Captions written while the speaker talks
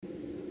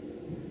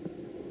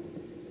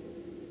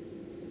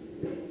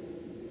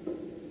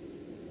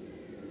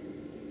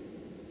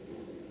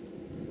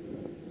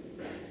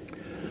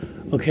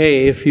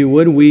Okay, if you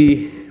would,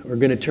 we are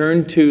going to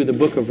turn to the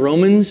book of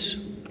Romans,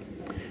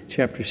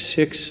 chapter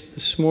 6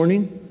 this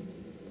morning.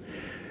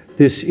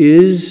 This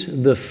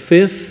is the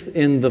fifth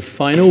and the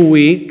final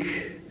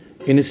week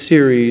in a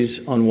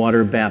series on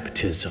water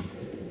baptism.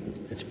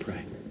 Let's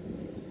pray.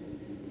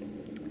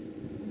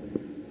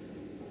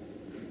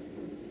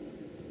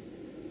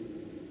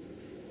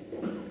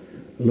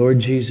 Lord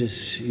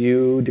Jesus,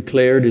 you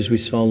declared, as we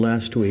saw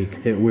last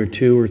week, that where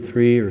 2 or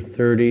 3 or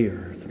 30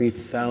 or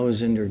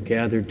 3,000 are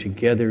gathered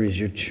together as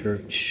your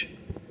church,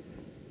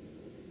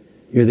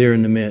 you're there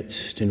in the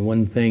midst. And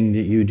one thing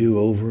that you do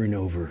over and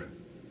over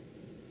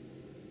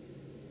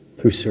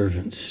through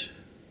servants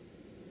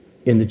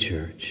in the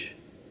church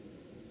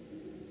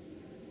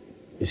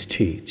is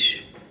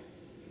teach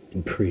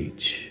and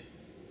preach.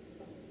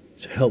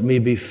 So help me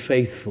be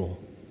faithful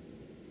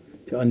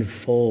to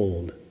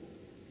unfold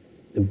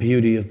the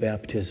beauty of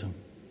baptism,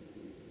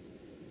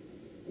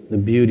 the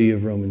beauty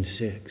of Romans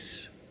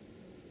 6.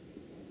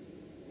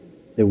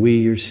 That we,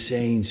 your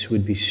saints,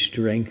 would be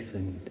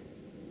strengthened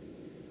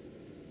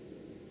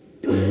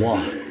to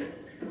walk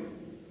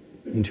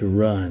and to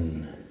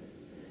run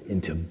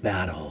and to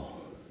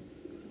battle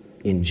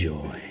in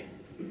joy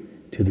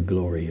to the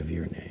glory of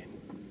your name.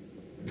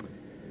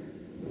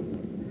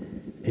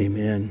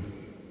 Amen.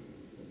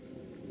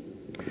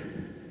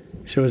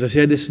 So as I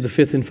said, this is the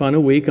fifth and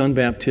final week on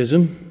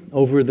baptism.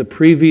 Over the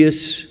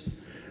previous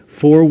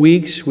 4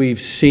 weeks,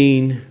 we've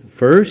seen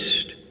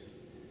first,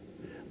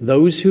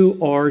 those who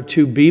are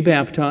to be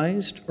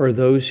baptized are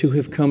those who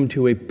have come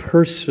to a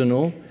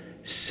personal,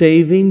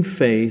 saving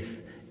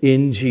faith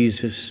in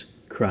Jesus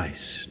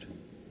Christ.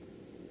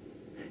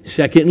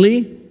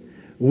 Secondly,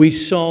 we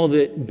saw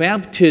that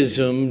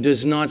baptism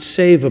does not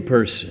save a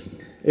person.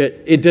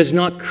 It does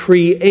not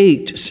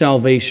create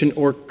salvation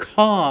or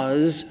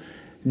cause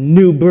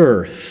new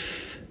birth.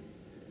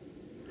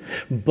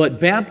 But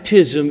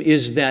baptism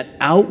is that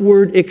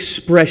outward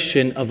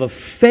expression of a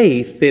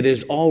faith that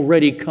has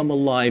already come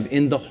alive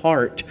in the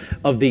heart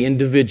of the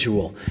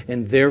individual.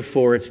 And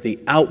therefore, it's the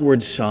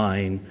outward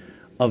sign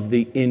of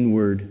the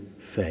inward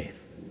faith.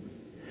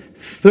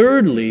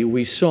 Thirdly,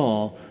 we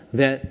saw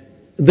that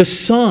the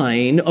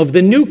sign of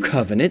the new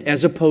covenant,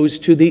 as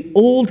opposed to the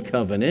old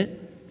covenant,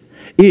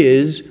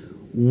 is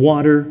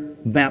water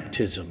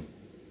baptism.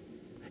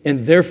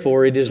 And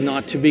therefore, it is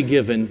not to be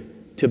given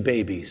to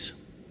babies,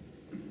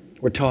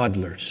 or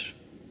toddlers,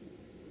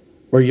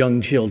 or young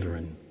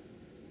children.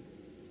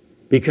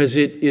 Because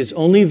it is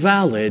only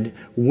valid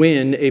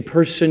when a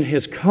person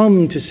has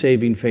come to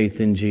saving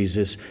faith in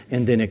Jesus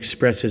and then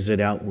expresses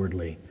it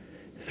outwardly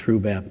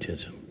through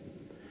baptism.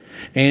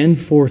 And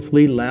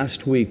fourthly,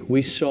 last week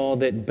we saw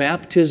that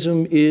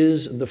baptism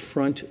is the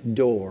front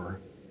door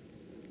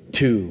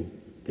to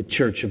the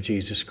Church of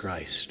Jesus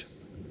Christ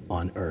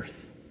on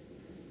earth.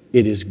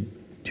 It is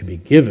to be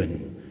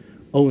given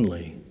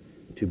only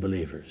to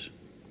believers.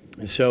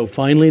 And so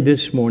finally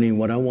this morning,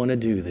 what I want to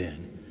do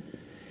then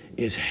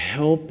is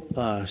help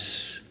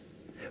us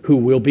who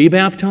will be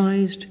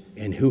baptized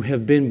and who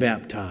have been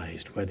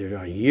baptized, whether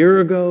a year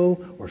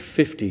ago or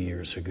 50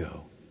 years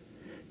ago,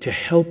 to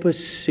help us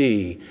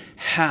see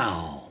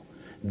how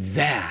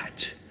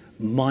that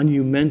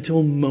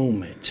monumental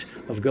moment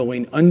of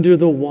going under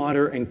the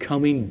water and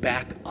coming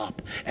back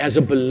up as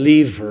a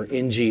believer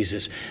in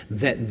Jesus,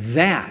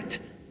 that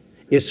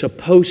is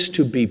supposed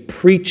to be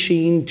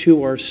preaching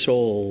to our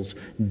souls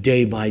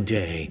day by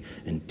day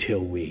until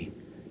we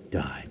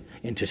die.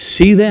 And to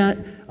see that,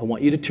 I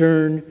want you to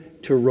turn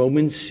to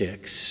Romans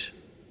 6.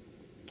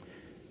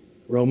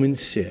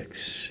 Romans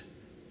 6.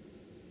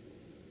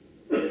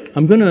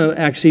 I'm going to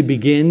actually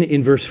begin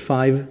in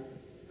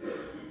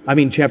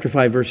chapter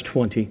 5, verse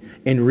 20,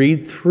 and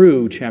read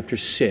through chapter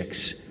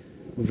 6,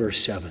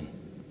 verse 7.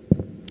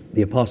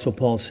 The Apostle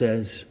Paul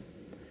says,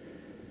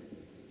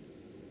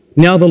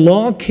 "Now the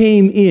law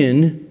came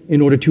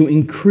in order to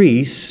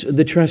increase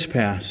the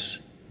trespass.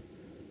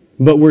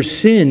 But where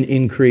sin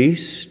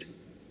increased,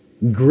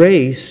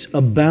 grace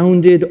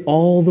abounded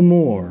all the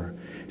more,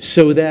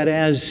 so that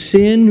as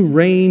sin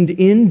reigned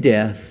in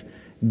death,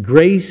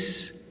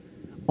 grace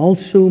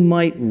also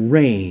might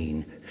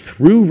reign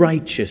through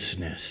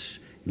righteousness,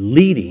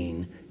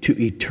 leading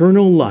to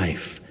eternal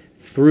life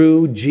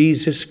through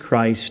Jesus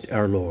Christ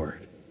our Lord."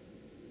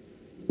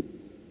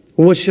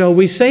 What shall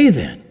we say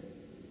then?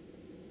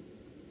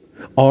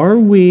 Are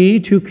we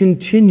to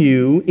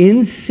continue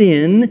in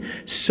sin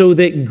so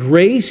that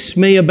grace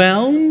may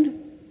abound?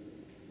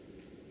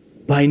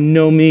 By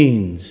no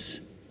means.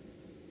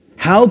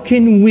 How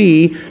can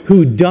we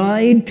who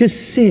died to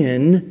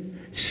sin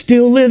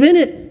still live in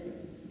it?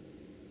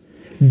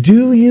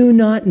 Do you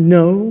not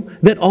know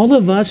that all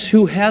of us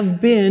who have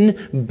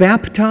been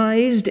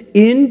baptized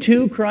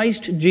into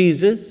Christ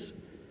Jesus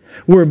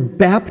were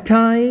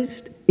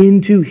baptized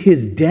into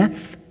His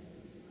death?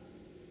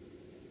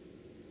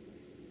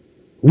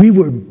 We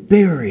were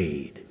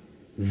buried,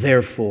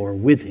 therefore,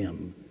 with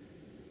Him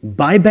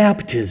by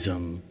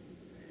baptism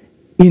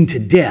into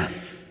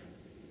death.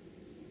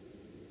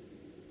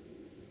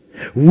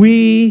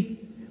 We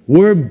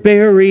were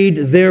buried,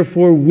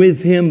 therefore,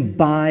 with him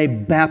by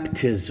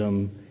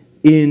baptism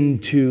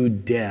into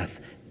death,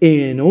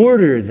 in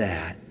order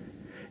that,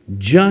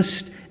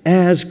 just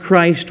as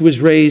Christ was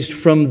raised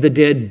from the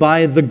dead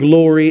by the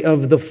glory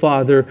of the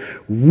Father,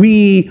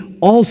 we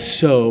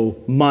also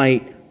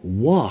might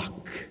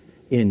walk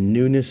in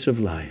newness of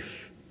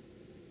life.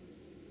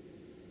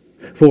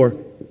 For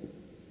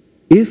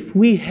if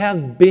we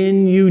have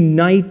been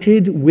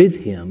united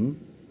with him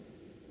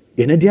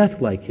in a death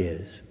like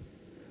his,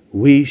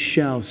 we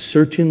shall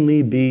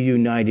certainly be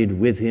united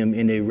with him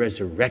in a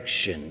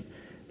resurrection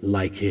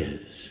like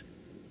his.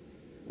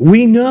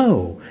 We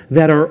know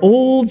that our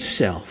old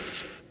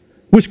self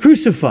was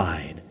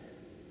crucified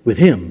with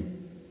him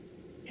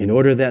in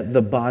order that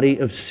the body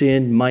of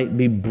sin might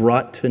be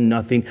brought to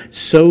nothing,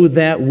 so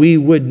that we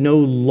would no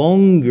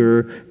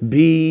longer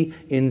be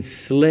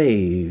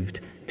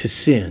enslaved to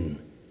sin.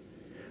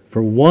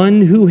 For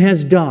one who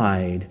has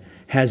died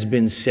has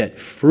been set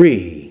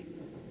free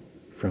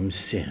from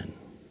sin.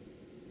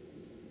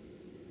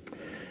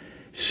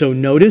 So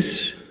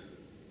notice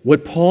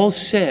what Paul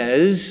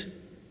says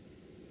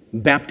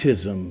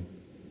baptism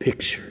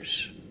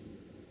pictures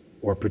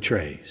or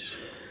portrays.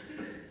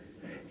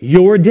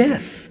 Your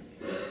death.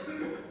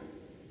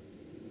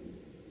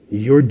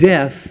 Your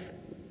death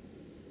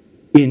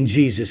in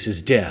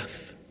Jesus'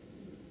 death.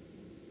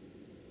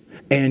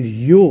 And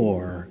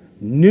your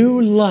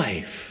new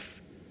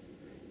life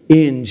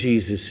in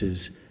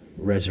Jesus'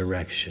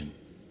 resurrection.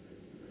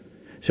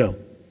 So,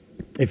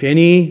 if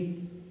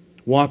any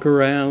walk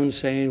around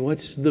saying,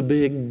 what's the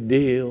big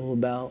deal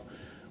about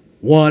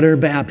water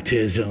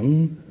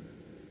baptism?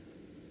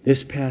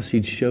 This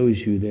passage shows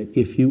you that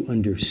if you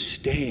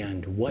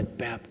understand what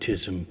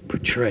baptism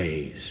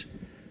portrays,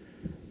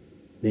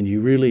 then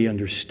you really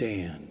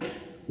understand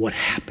what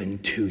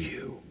happened to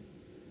you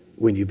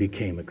when you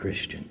became a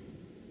Christian.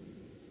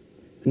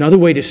 Another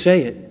way to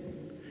say it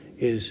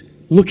is,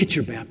 look at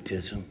your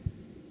baptism.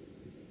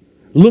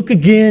 Look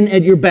again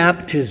at your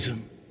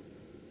baptism.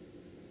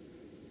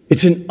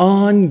 It's an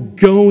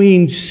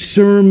ongoing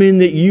sermon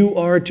that you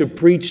are to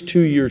preach to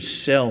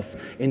yourself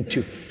and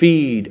to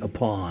feed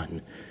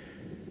upon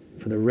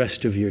for the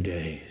rest of your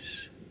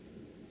days.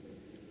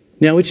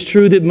 Now, it's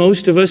true that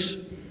most of us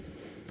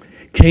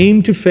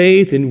came to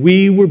faith and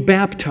we were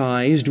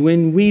baptized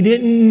when we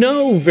didn't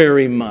know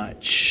very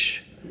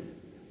much,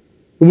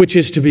 which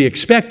is to be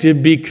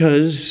expected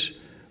because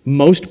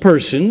most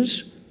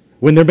persons,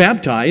 when they're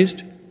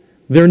baptized,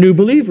 they're new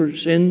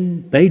believers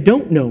and they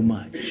don't know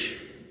much.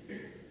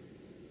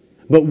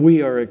 But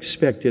we are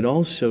expected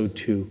also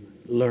to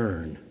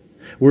learn.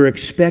 We're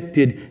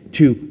expected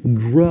to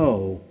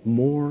grow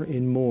more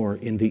and more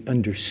in the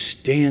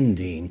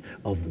understanding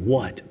of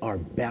what our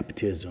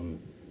baptism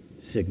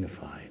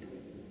signified.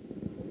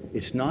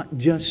 It's not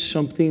just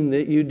something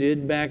that you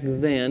did back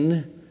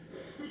then,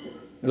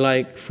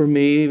 like for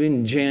me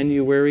in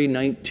January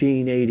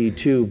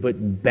 1982,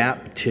 but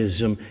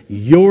baptism,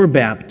 your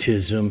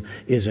baptism,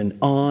 is an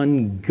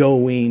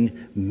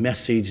ongoing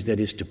message that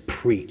is to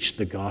preach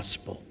the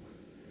gospel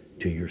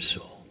to your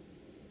soul.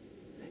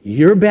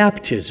 Your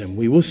baptism,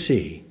 we will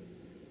see,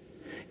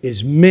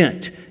 is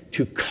meant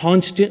to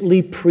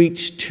constantly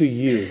preach to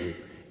you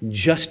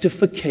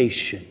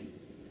justification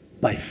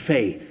by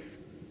faith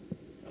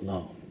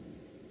alone.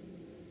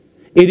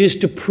 It is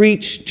to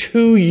preach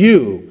to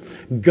you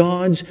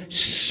God's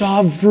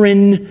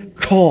sovereign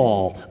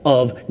call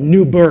of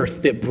new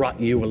birth that brought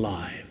you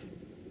alive.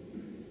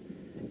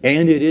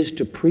 And it is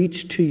to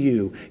preach to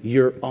you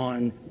your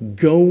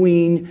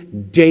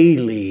ongoing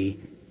daily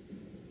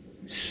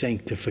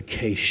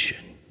sanctification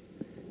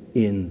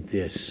in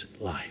this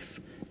life.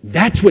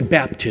 That's what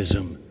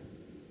baptism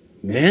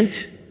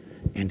meant,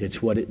 and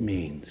it's what it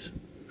means.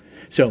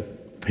 So,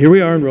 here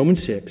we are in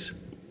Romans 6.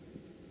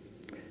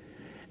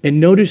 And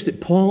notice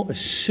that Paul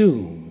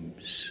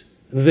assumes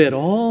that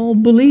all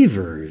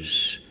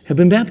believers have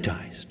been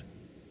baptized.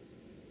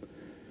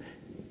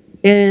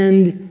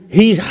 And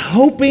he's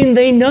hoping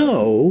they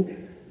know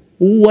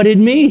what it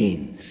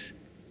means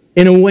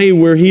in a way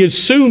where he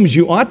assumes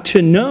you ought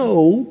to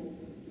know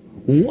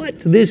what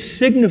this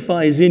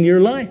signifies in your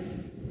life.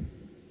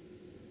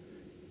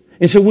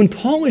 And so when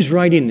Paul is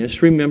writing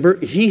this, remember,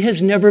 he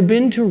has never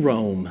been to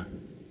Rome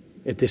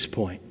at this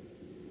point.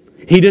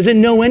 He doesn't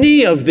know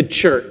any of the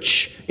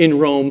church in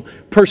Rome,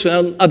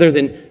 other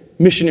than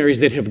missionaries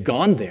that have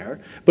gone there.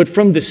 But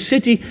from the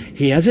city,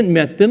 he hasn't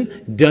met them,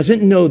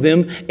 doesn't know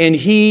them, and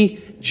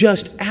he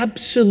just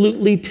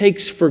absolutely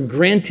takes for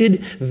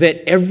granted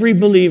that every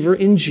believer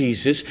in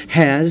Jesus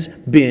has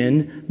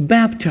been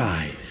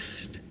baptized.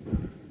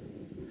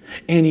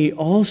 And he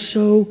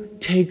also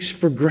takes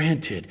for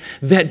granted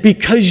that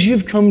because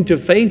you've come to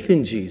faith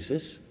in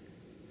Jesus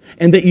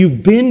and that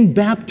you've been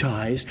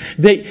baptized,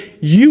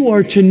 that you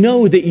are to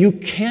know that you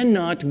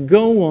cannot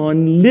go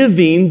on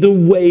living the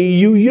way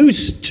you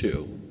used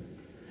to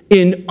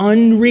in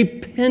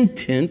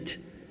unrepentant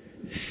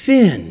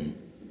sin.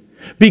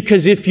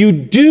 Because if you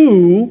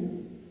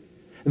do,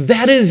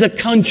 that is a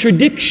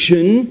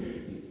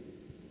contradiction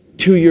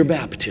to your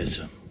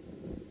baptism.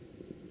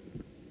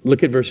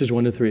 Look at verses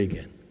 1 to 3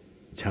 again.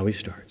 That's how he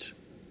starts.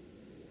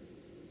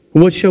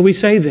 What shall we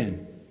say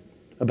then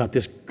about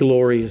this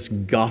glorious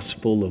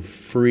gospel of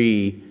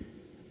free,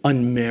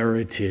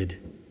 unmerited,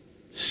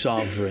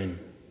 sovereign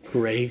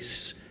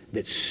grace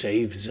that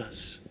saves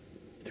us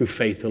through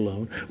faith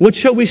alone? What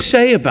shall we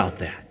say about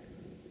that?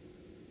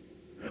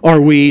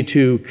 Are we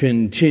to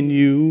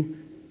continue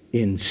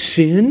in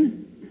sin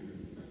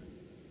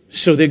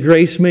so that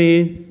grace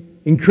may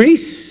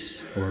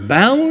increase or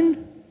abound?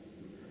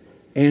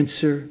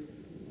 Answer,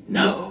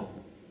 no.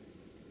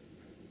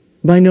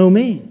 By no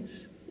means.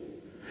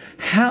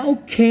 How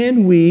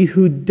can we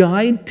who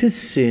died to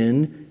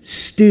sin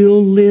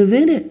still live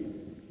in it?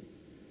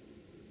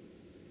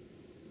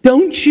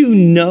 Don't you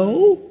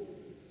know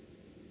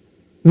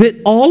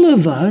that all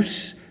of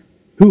us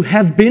who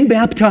have been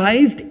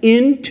baptized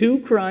into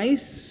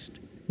Christ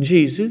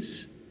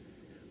Jesus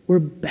were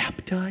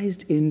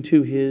baptized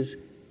into His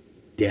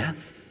death?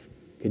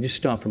 Okay, just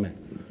stop for a minute.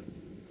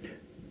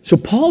 So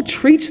Paul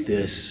treats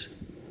this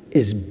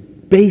as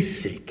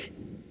basic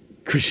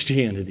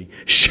Christianity.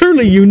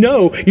 Surely you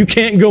know you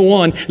can't go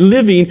on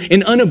living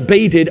in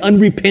unabated,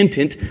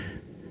 unrepentant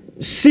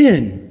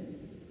sin.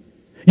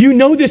 You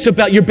know this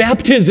about your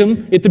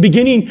baptism at the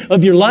beginning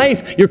of your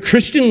life, your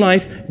Christian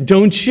life,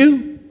 don't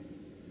you?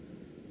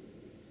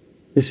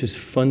 This is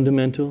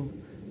fundamental.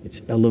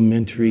 It's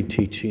elementary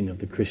teaching of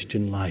the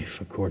Christian life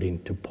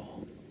according to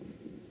Paul.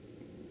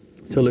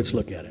 So let's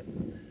look at it.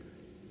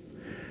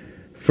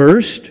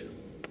 First,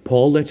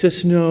 Paul lets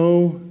us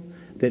know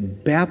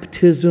that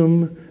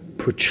baptism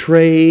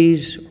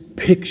portrays,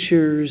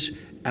 pictures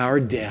our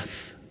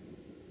death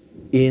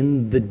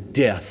in the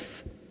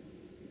death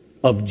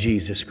of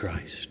Jesus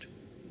Christ.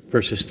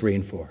 Verses 3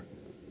 and 4.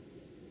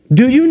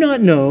 Do you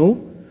not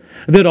know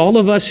that all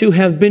of us who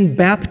have been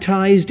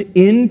baptized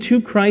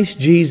into Christ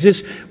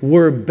Jesus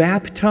were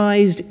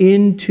baptized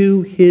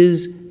into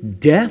His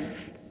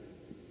death?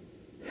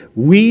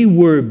 We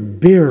were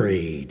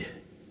buried,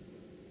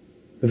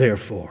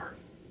 therefore,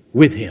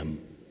 with Him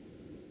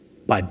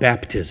by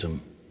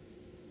baptism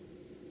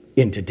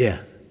into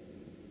death.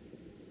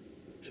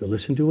 So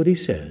listen to what he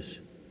says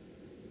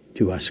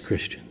to us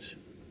Christians.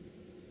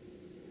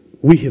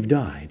 We have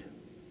died.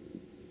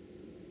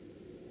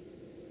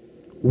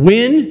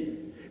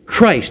 When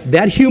Christ,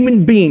 that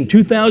human being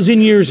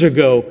 2,000 years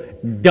ago,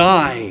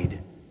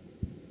 died,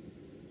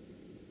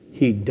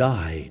 He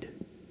died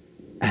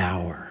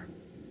our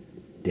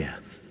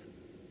death.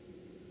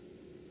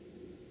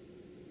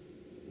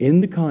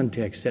 In the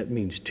context, that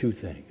means two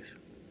things.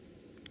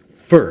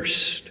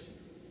 First,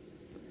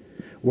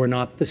 we're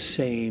not the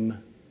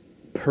same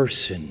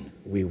person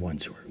we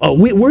once were. Oh,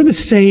 we're the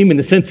same in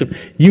the sense of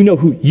you know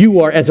who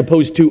you are as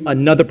opposed to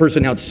another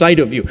person outside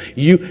of you.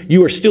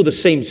 You are still the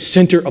same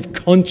center of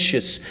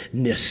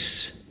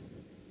consciousness.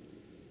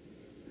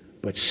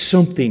 But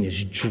something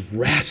is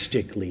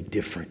drastically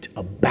different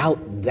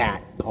about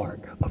that part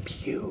of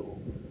you,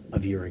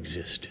 of your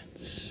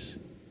existence.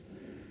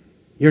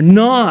 You're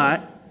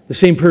not the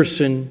same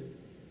person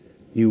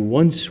you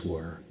once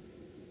were.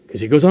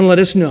 Because he goes on to let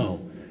us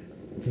know,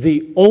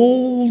 the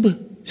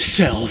old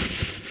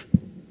self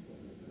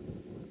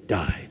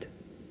died.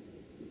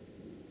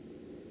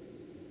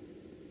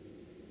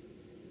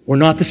 We're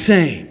not the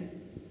same.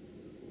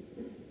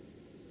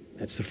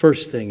 That's the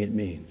first thing it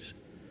means.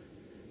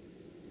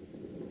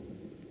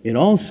 It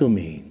also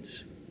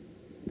means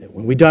that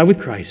when we die with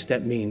Christ,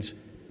 that means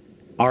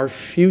our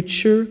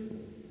future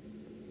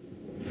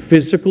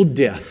physical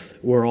death,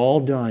 we're all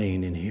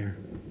dying in here.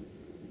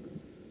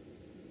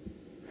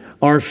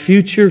 Our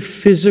future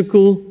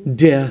physical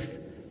death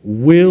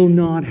will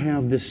not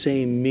have the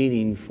same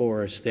meaning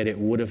for us that it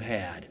would have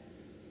had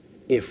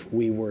if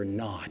we were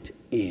not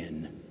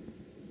in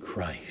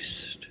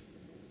Christ.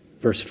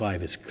 Verse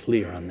 5 is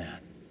clear on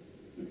that.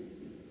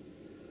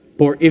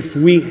 For if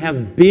we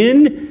have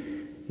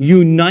been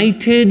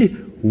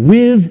united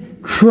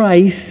with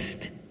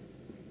Christ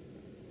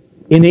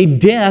in a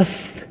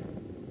death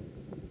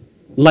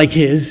like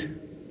His,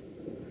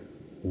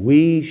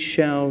 we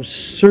shall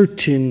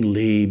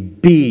certainly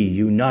be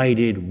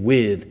united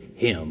with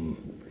Him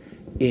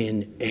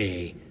in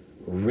a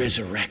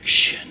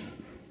resurrection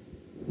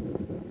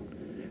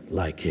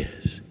like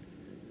His.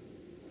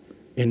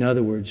 In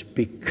other words,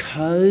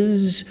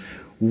 because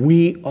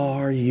we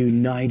are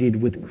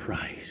united with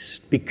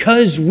Christ,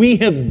 because we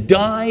have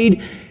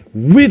died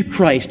with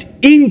Christ,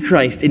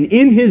 and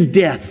in His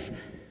death,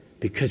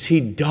 because He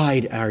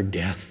died our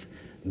death,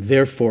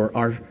 therefore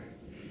our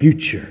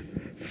future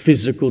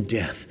physical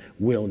death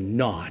will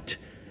not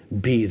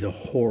be the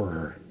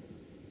horror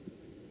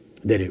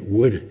that it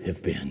would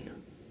have been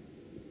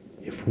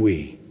if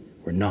we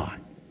were not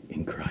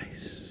in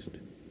Christ.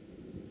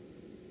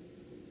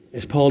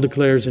 As Paul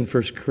declares in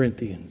 1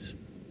 Corinthians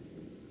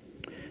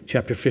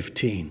chapter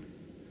 15,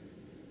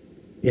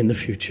 in the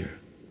future,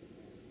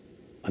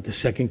 at the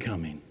second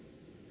coming,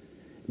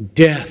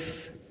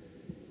 death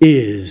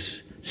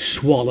is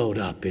swallowed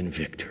up in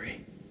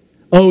victory.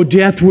 Oh,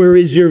 death, where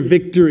is your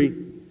victory?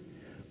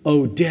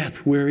 Oh, death,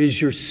 where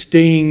is your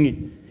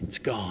sting? It's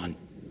gone.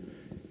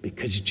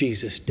 Because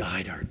Jesus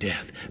died our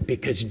death.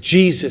 Because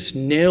Jesus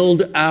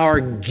nailed our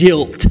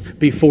guilt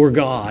before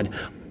God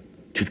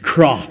to the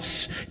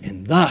cross.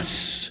 And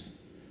thus,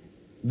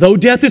 though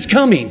death is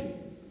coming,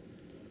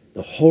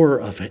 the horror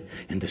of it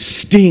and the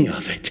sting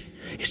of it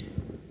is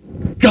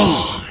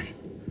gone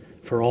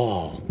for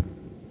all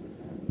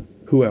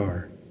who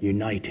are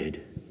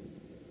united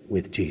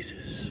with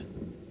Jesus.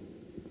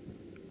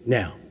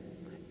 Now,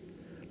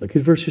 look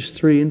at verses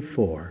 3 and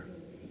 4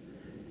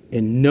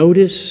 and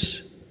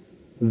notice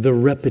the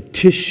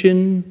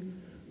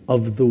repetition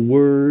of the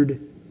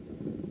word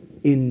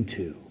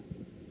into.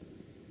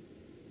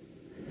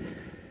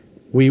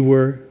 We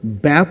were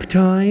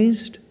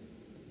baptized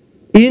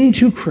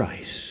into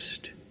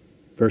Christ.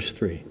 Verse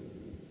 3.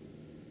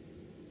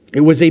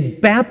 It was a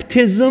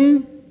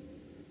baptism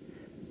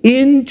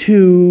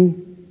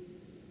into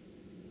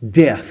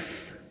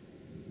death.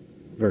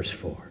 Verse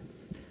 4.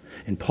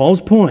 And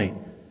Paul's point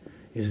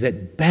is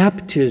that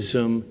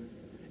baptism,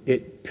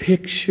 it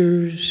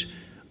pictures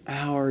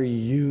our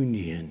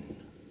union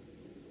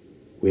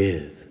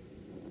with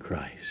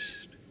Christ.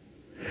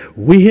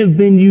 We have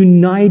been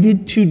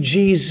united to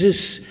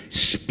Jesus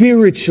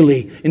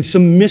spiritually in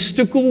some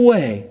mystical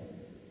way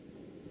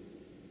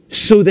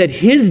so that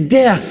His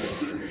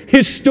death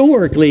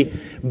historically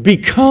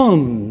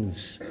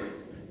becomes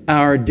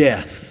our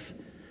death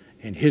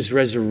and His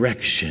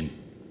resurrection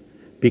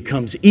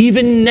becomes,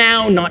 even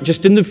now, not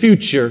just in the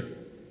future,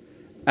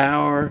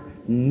 our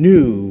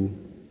new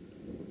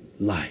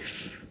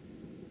life.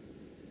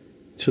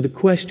 So the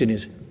question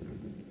is,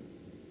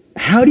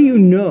 how do you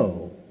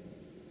know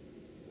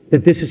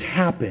that this has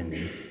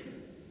happened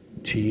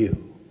to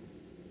you?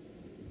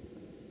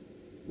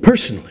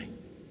 Personally.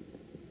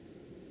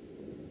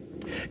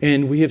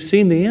 And we have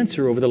seen the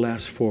answer over the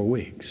last 4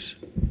 weeks.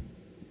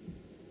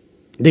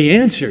 The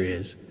answer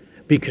is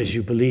because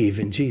you believe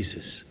in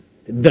Jesus,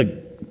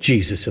 the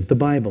Jesus of the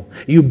Bible.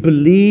 You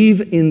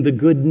believe in the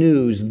good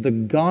news, the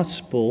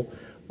gospel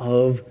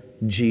of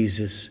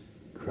Jesus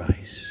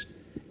Christ.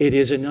 It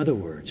is, in other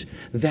words,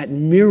 that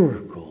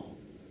miracle,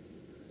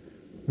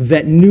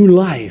 that new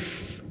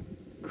life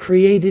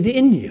created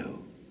in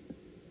you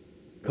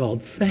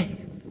called faith.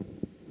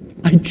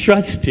 I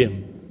trust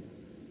Him.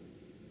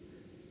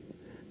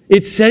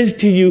 It says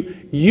to you,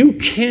 you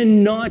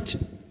cannot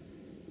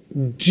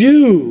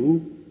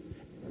do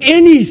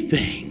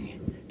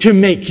anything to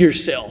make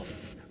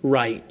yourself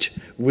right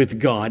with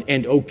God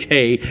and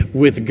okay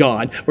with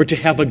God, or to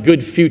have a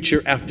good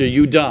future after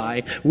you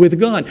die with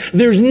God.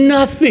 There's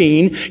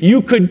nothing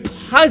you could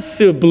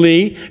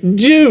possibly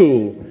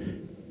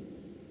do.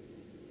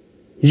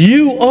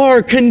 You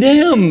are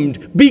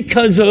condemned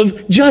because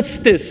of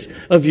justice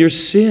of your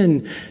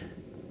sin.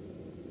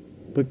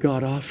 But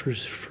God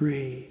offers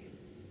free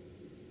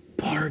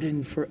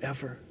pardon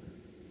forever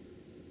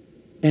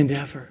and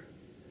ever.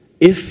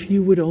 If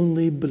you would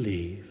only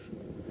believe,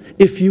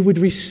 if you would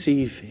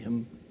receive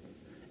Him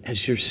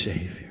as your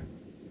Savior.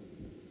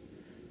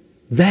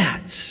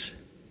 That's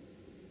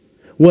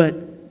what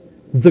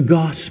the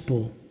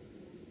gospel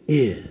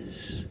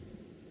is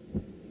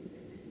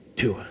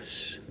to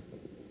us.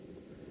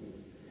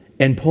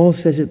 And Paul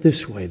says it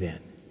this way then.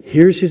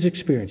 Here's his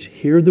experience.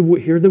 Hear the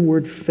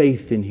word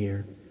faith in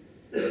here.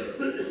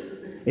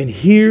 And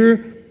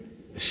here,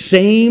 the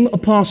same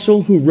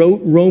apostle who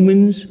wrote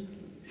Romans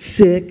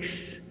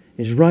 6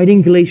 is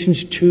writing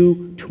Galatians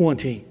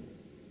 2:20.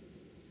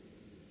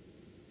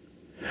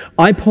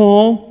 I,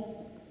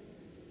 Paul,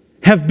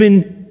 have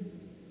been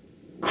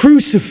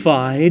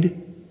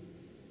crucified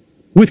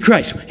with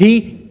Christ.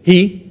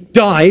 He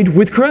died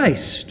with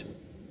Christ.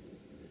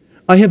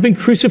 I have been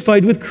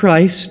crucified with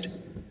Christ.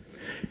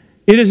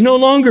 It is no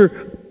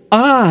longer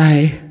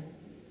I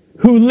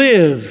who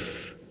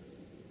live,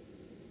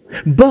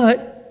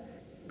 but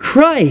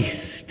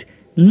Christ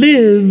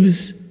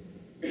lives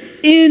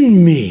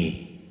in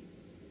me.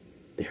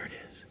 There it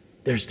is.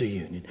 There's the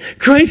union.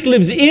 Christ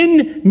lives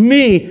in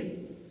me.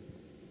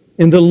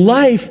 In the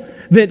life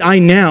that I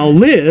now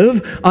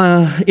live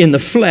in the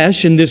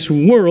flesh, in this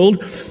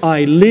world,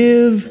 I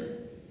live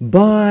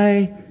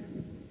by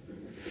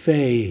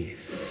faith.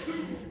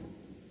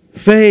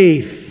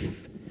 Faith.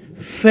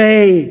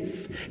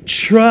 Faith.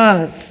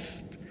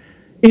 Trust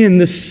in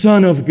the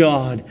Son of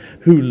God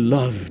who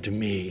loved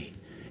me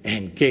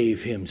and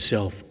gave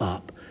Himself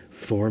up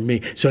for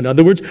me. So in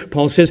other words,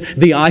 Paul says,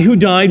 the I who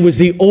died was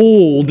the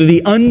old,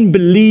 the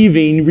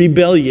unbelieving,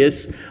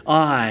 rebellious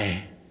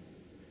I.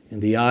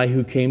 And the I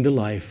who came to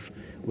life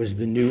was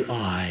the new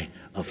I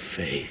of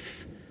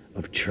faith,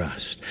 of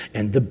trust.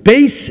 And the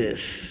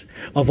basis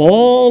of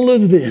all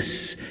of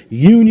this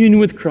union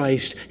with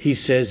Christ, he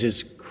says,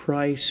 is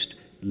Christ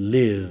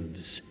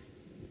lives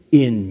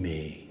in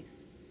me.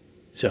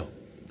 So,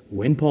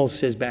 when Paul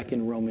says back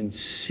in Romans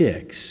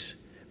 6,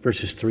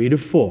 verses 3 to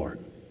 4,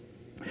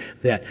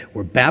 that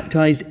we're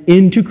baptized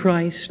into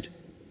Christ,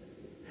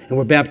 and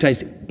we're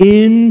baptized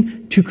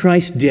into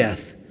Christ's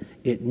death,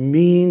 it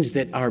means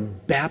that our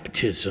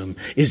baptism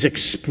is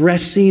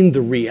expressing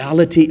the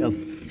reality of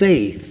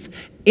faith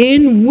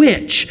in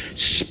which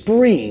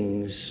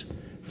springs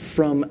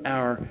from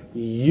our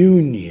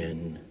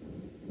union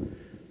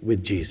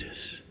with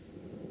Jesus.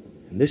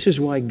 And this is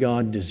why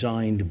God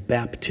designed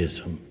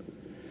baptism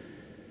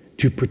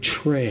to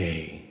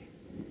portray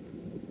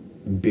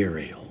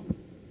burial.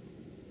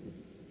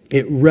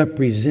 It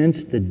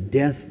represents the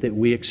death that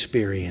we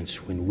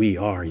experience when we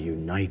are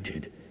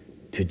united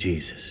to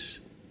Jesus.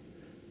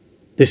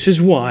 This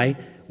is why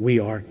we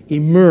are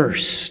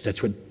immersed.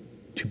 That's what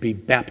to be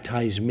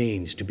baptized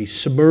means, to be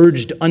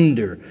submerged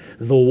under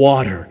the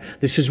water.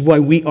 This is why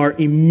we are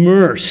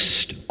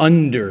immersed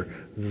under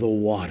the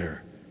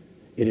water.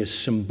 It is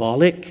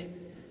symbolic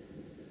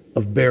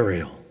of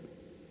burial.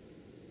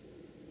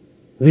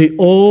 The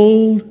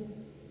old,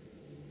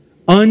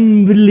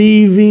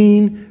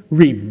 unbelieving,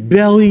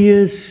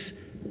 rebellious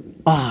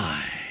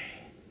I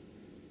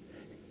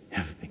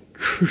have been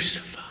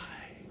crucified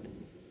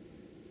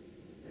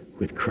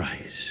with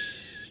Christ.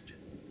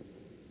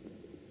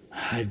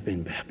 I've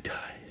been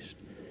baptized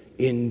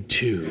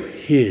into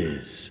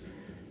His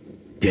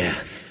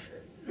death.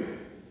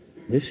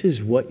 This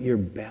is what your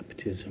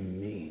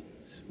baptism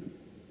means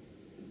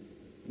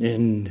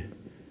and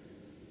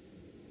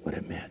what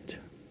it meant.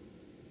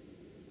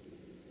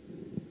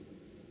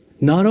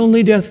 Not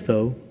only death,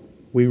 though,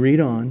 we read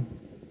on,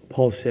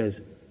 Paul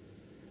says,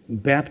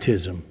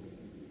 baptism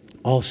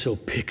also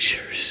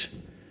pictures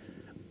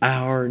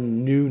our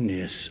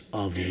newness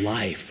of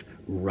life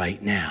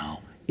right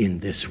now in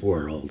this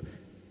world,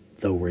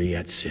 though we're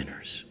yet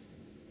sinners.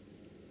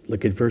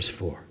 Look at verse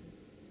 4.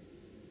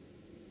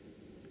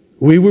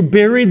 We were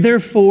buried,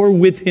 therefore,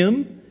 with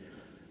Him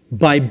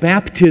by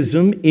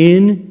baptism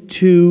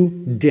into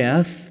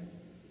death.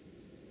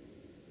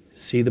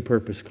 See the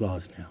purpose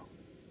clause now.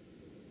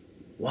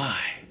 Why?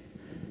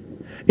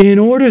 In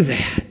order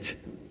that,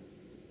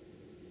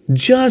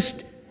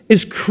 just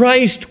as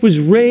Christ was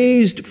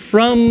raised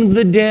from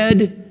the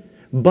dead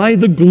by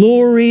the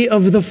glory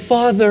of the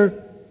Father,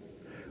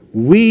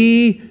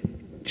 we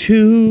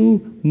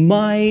too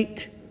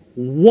might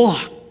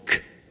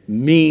walk,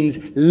 means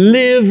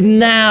live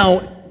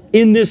now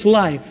in this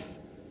life,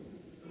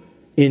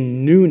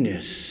 in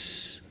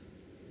newness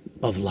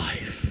of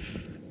life.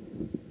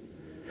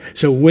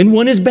 So when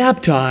one is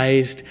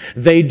baptized,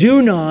 they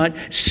do not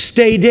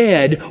stay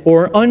dead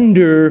or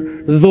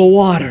under the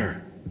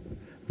water.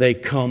 They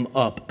come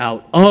up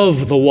out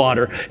of the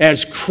water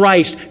as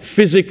Christ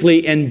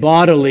physically and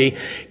bodily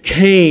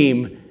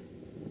came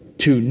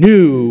to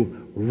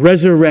new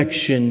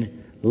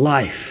resurrection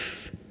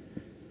life.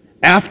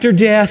 After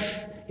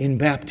death, in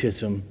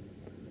baptism,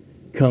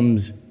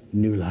 comes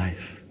new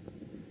life.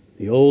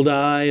 The old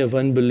I of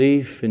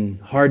unbelief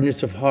and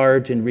hardness of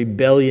heart and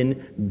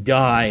rebellion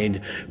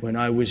died when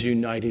I was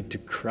united to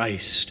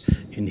Christ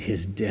in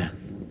His death.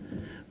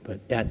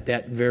 But at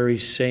that very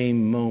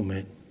same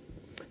moment,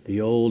 the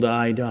old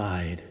I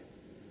died.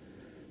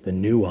 The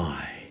new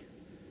I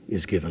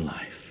is given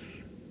life.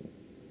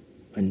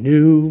 A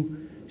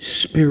new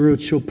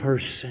spiritual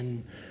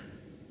person,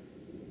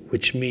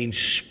 which means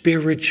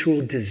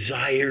spiritual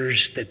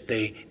desires that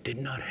they did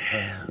not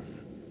have,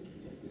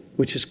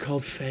 which is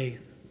called faith.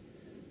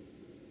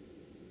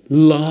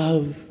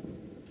 Love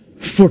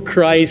for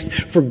Christ,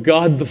 for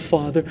God the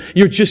Father.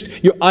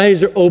 Your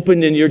eyes are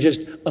open and you're just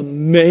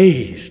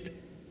amazed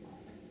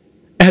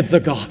at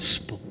the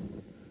gospel.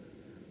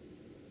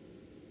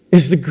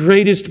 It's the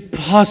greatest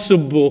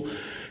possible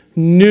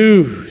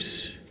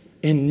news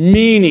and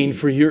meaning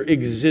for your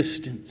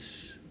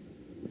existence,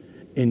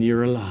 and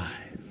you're alive.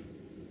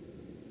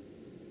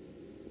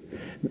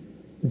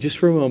 Just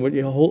for a moment,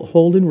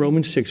 hold in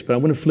Romans 6, but I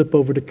want to flip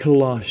over to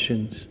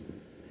Colossians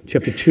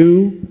chapter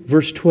 2,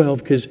 verse 12,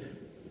 because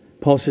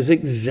Paul says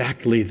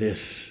exactly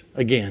this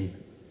again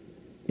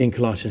in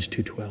Colossians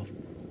 2:12,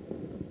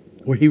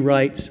 where he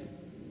writes,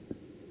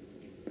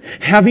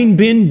 having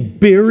been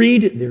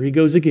buried, there he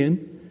goes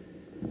again,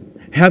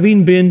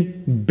 having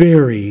been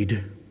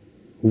buried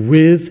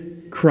with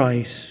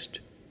Christ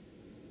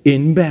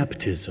in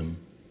baptism,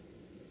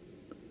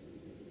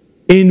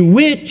 in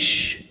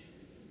which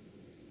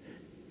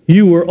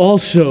you were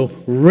also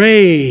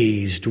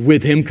raised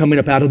with Him, coming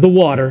up out of the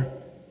water,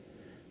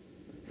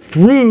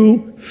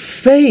 through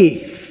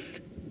faith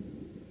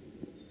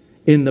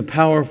in the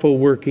powerful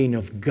working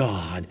of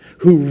God,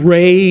 who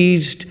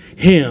raised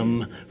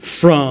Him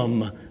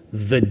from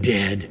the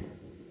dead.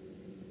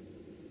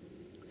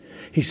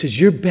 He says,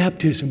 your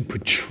baptism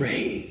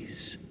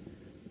portrays,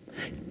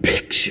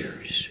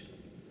 pictures.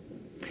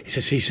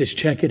 He says,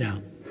 check it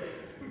out.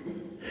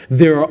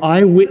 There are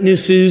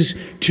eyewitnesses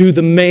to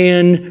the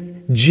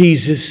man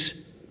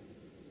Jesus,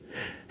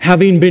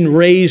 having been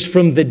raised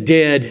from the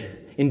dead,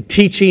 in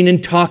teaching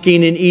and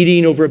talking and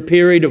eating over a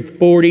period of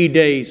 40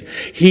 days.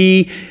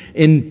 He,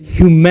 in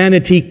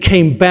humanity,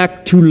 came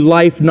back to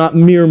life, not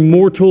mere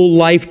mortal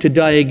life to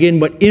die again,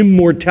 but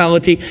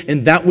immortality,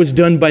 and that was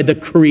done by the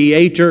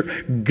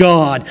Creator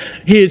God.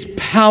 His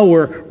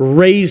power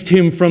raised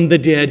Him from the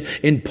dead,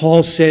 and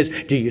Paul says,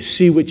 do you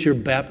see what your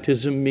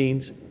baptism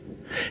means?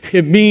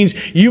 It means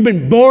you've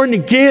been born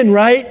again,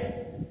 right?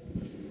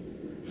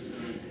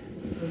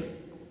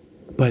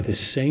 by the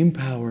same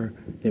power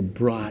that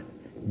brought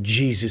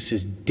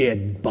Jesus'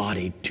 dead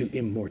body to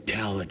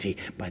immortality,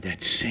 by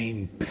that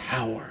same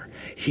power,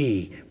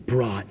 He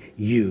brought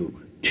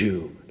you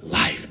to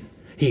life.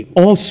 He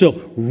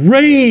also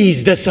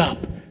raised us up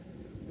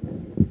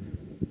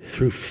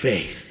through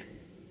faith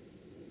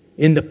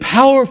in the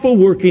powerful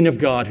working of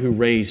God who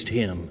raised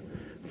Him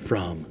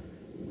from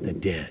the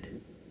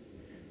dead.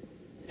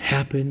 It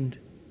happened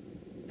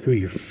through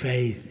your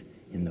faith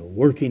in the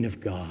working of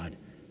God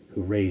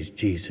who raised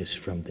Jesus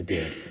from the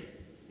dead.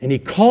 And He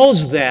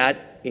calls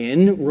that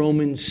in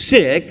Romans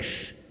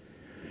 6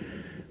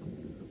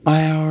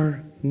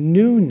 our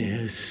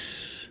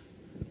newness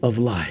of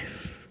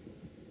life.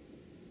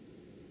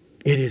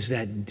 It is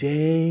that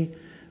day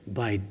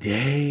by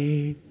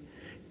day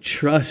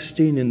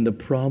trusting in the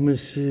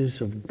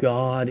promises of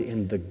God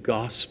in the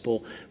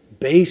gospel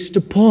based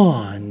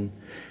upon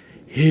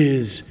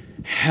His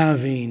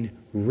having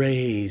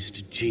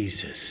raised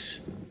Jesus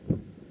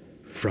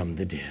from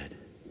the dead.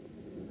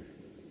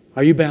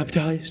 Are you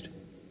baptized?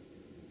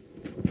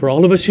 For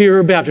all of us here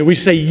are baptized, we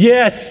say,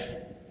 yes,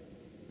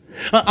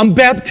 I'm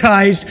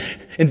baptized.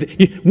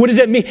 And what does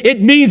that mean?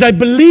 It means I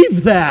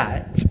believe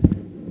that.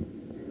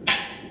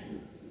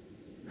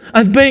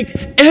 I've banked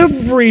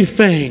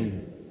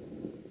everything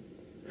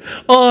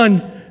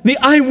on the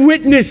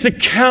eyewitness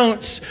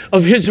accounts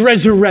of His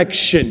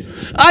resurrection.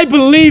 I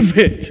believe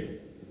it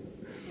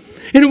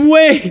in a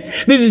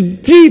way that is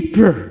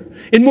deeper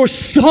and more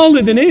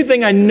solid than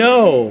anything I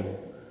know.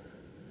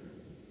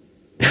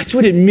 That's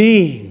what it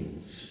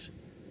means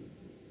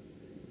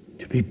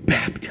to be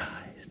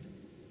baptized.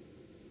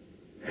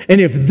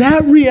 And if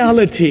that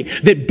reality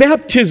that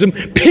baptism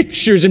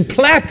pictures and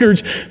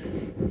placards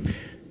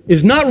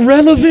is not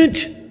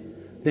relevant,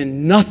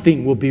 then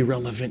nothing will be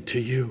relevant to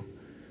you.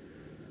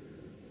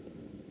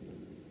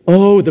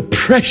 Oh, the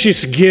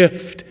precious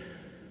gift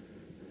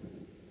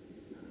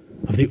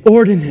of the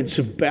ordinance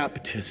of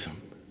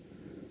baptism.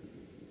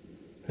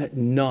 Let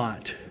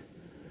not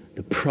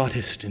the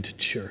Protestant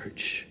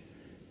church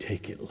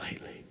take it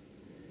lightly.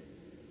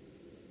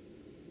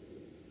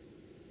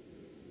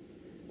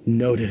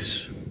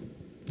 Notice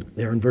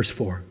there in verse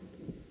 4,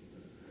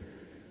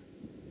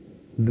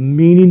 the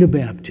meaning of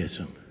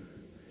baptism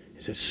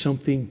is that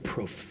something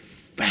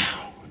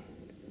profound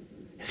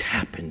has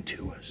happened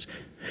to us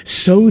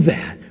so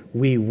that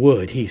we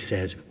would, he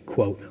says,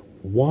 quote,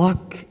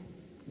 walk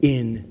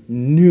in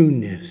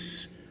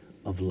newness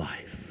of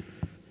life.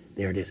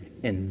 There it is.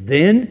 And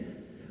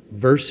then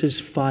verses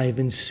 5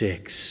 and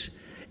 6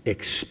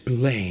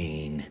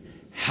 explain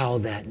how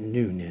that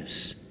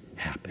newness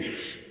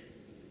happens.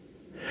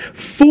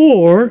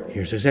 For,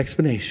 here's his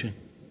explanation,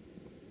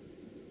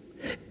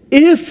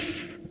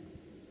 if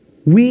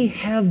we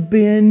have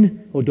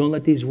been, oh, don't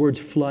let these words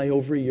fly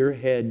over your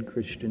head,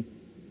 Christian.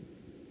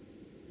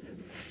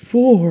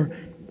 For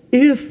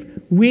if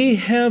we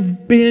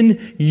have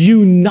been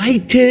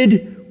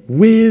united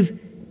with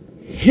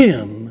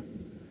Him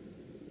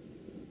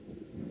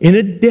in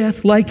a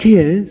death like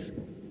His,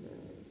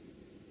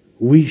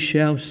 we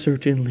shall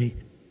certainly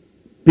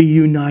be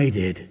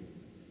united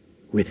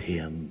with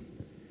Him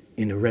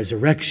in a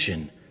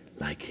resurrection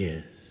like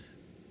His.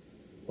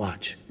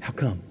 Watch. How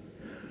come?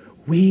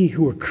 We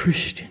who are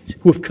Christians,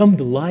 who have come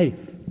to life,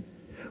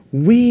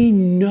 we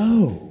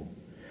know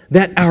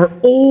that our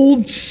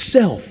old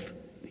self,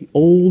 the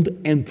old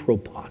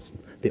anthropos,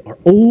 our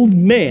old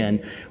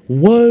man,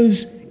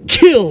 was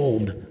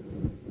killed,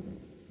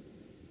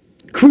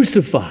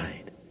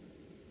 crucified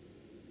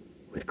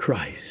with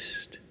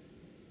Christ.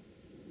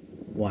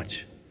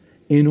 Watch.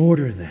 In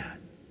order that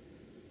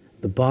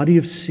the body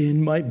of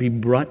sin might be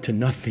brought to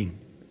nothing,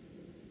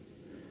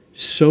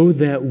 so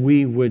that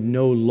we would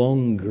no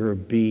longer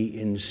be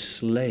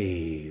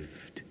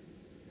enslaved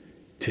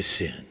to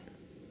sin.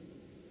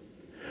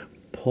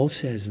 Paul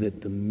says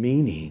that the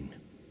meaning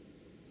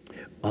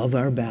of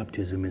our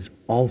baptism is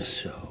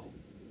also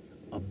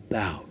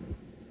about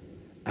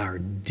our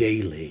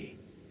daily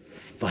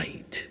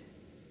fight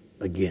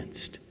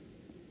against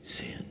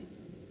sin.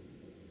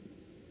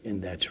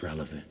 And that's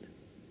relevant.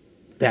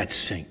 That's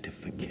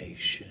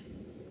sanctification.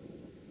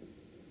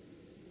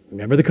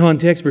 Remember the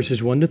context,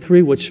 verses 1 to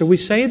 3. What shall we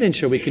say then?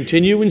 Shall we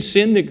continue in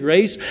sin that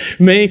grace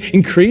may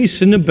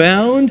increase and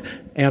abound?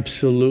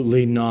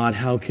 Absolutely not.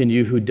 How can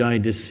you who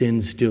died to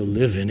sin still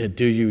live in it?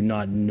 Do you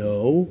not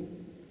know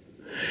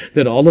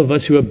that all of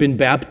us who have been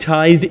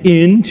baptized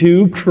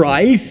into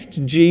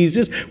Christ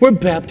Jesus were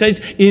baptized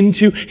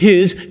into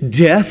His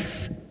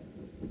death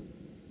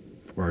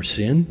for our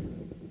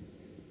sin?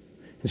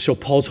 And so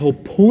Paul's whole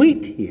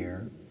point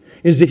here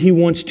is that he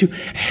wants to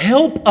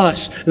help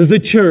us, the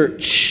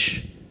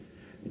church,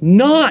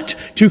 not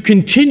to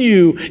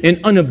continue in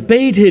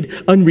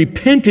unabated,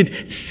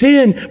 unrepented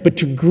sin, but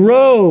to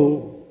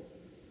grow.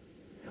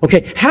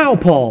 Okay, how,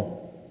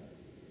 Paul?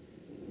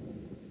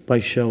 By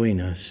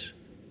showing us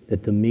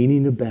that the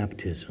meaning of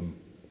baptism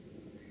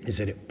is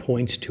that it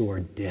points to our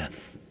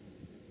death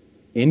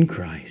in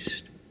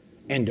Christ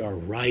and our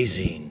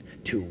rising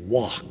to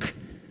walk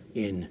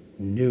in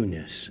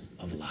newness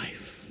of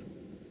life.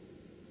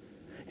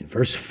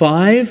 Verse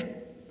 5,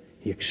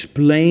 he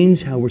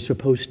explains how we're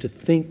supposed to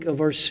think of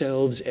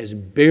ourselves as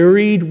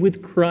buried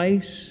with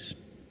Christ,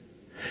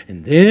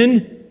 and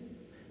then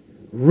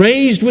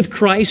raised with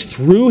Christ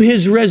through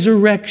His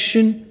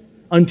resurrection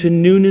unto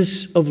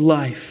newness of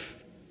life.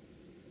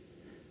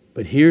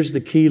 But here's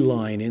the key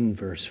line in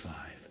verse 5.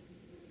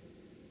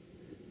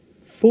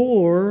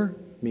 For,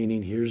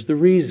 meaning here's the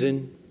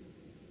reason,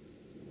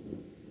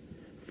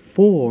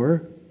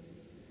 for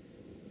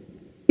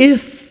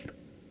if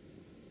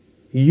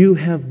you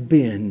have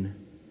been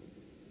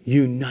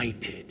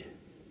united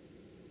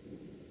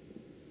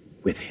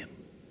with Him.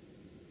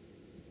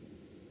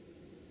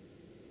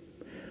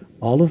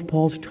 All of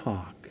Paul's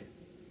talk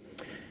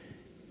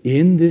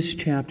in this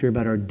chapter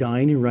about our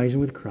dying and rising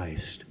with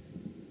Christ,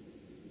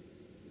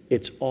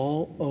 it's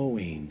all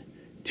owing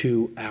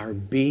to our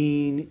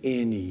being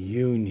in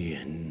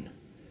union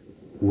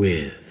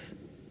with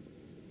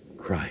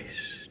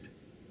Christ.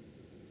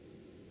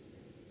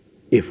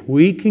 If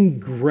we can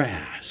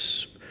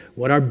grasp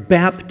what our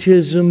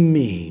baptism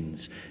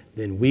means,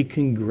 then we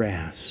can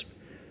grasp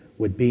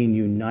what being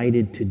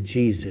united to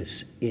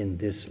Jesus in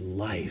this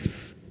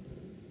life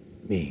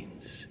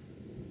means.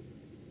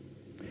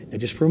 Now,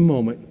 just for a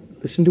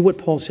moment, listen to what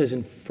Paul says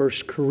in 1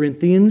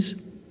 Corinthians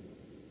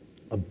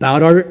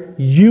about our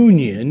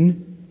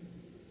union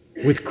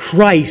with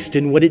Christ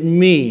and what it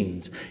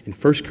means. In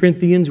 1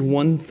 Corinthians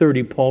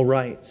 1:30, Paul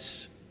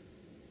writes,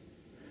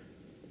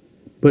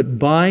 "But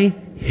by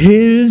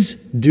His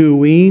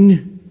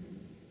doing,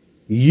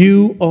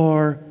 you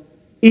are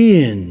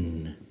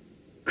in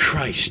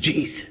Christ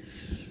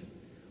Jesus."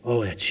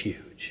 Oh, that's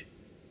huge.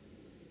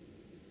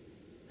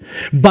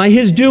 By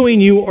His doing,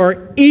 you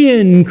are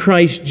in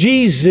Christ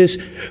Jesus.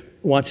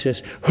 Watch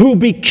this. Who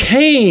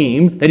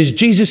became, that is,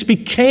 Jesus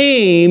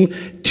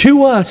became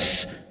to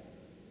us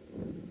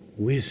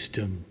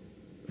wisdom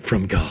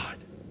from God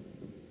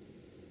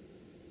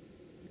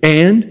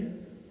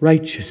and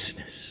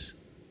righteousness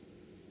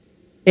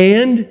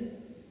and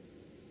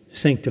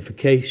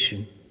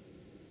sanctification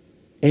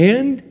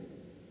and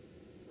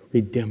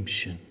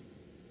redemption.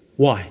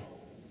 Why?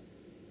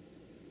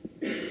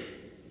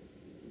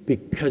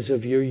 Because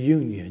of your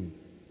union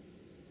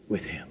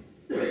with Him.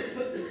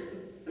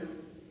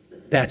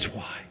 That's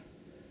why.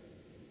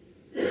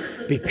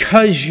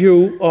 Because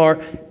you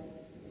are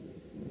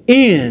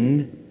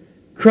in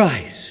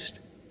Christ.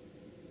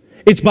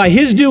 It's by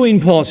His doing,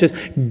 Paul says,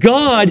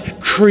 God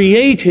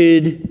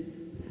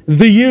created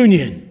the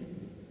union.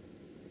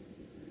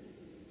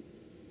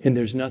 And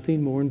there's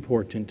nothing more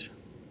important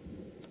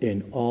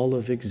in all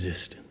of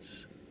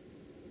existence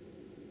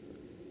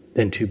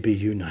than to be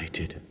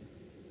united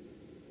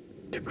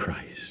to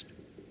Christ.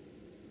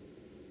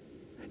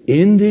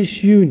 In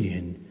this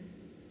union,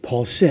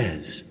 Paul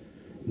says,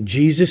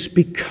 Jesus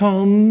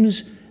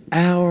becomes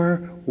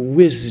our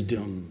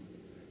wisdom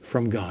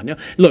from God. Now,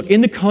 look,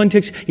 in the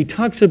context, he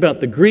talks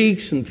about the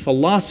Greeks and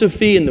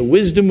philosophy and the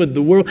wisdom of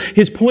the world.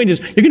 His point is,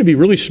 you're going to be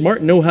really smart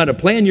and know how to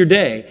plan your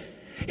day.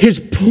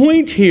 His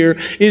point here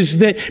is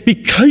that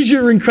because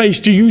you're in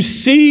Christ, do you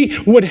see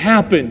what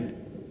happened?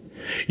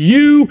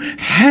 You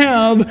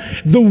have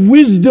the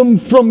wisdom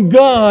from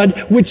God,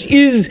 which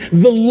is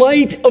the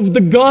light of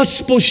the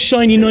gospel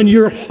shining on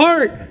your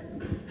heart.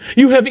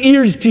 You have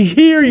ears to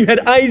hear, you had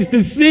eyes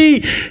to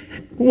see.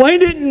 Why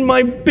didn't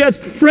my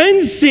best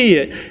friend see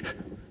it?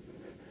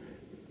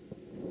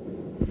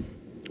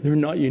 They're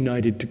not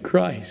united to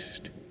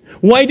Christ.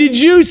 Why did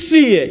you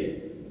see it?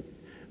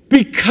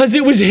 Because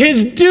it was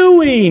His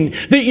doing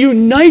that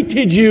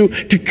united you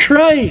to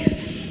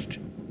Christ.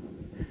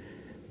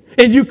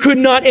 And you could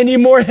not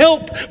anymore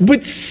help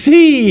but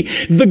see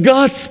the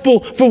gospel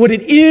for what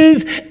it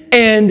is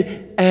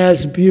and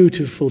as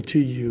beautiful to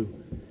you.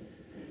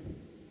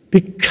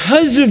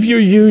 Because of your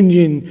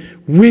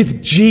union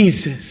with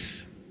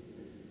Jesus,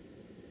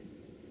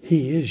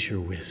 He is your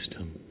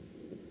wisdom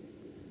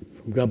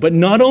from God. But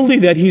not only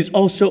that, He's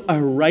also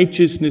our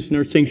righteousness and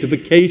our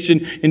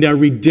sanctification and our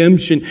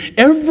redemption.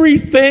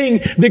 Everything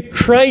that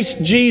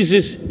Christ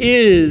Jesus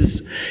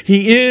is,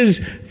 He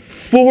is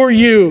for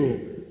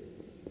you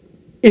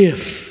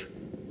if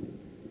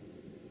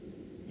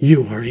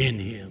you are in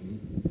Him.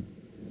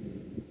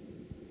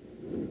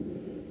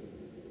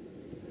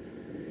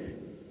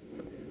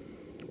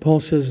 Paul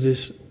says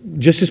this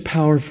just as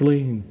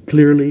powerfully and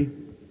clearly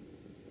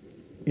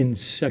in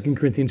 2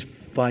 Corinthians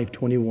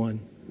 5:21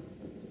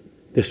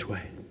 this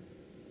way.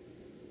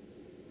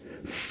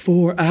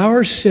 For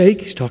our sake,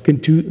 he's talking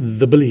to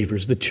the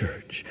believers, the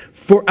church.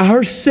 For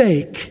our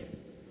sake,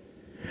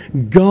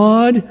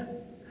 God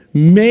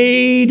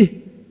made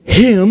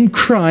Him,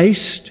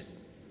 Christ,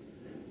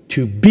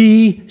 to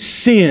be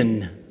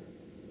sin.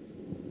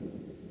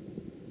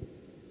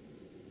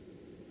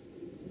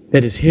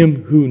 That is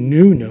Him who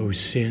knew no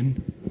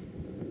sin.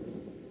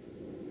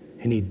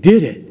 And He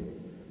did it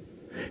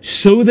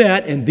so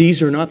that, and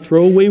these are not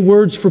throwaway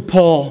words for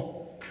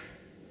Paul,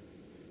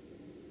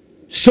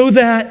 so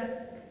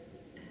that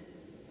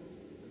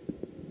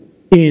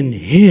in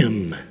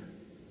Him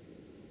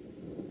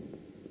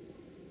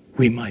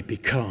we might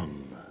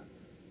become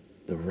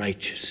the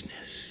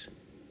righteousness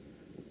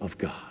of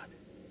God.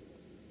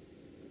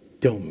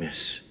 Don't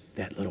miss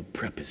that little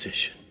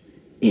preposition.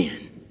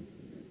 In.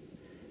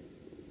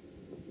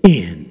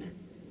 In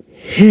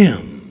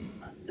Him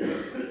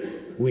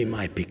we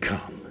might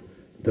become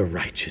the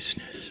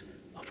righteousness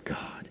of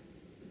God.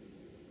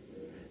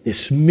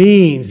 This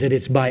means that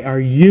it's by our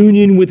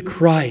union with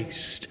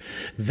Christ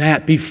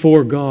that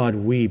before God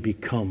we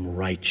become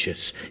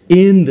righteous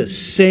in the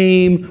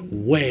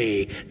same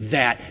way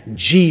that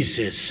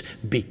Jesus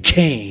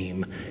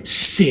became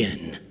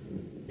sin.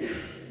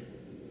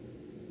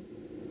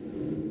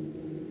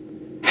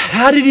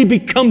 How did He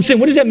become sin?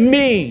 What does that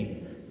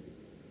mean?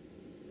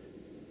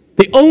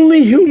 The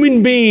only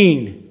human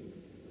being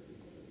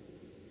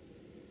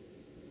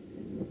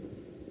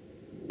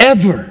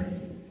ever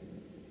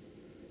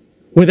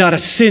without a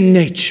sin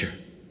nature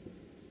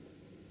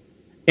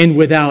and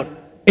without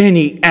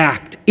any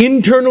act,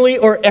 internally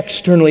or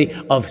externally,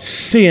 of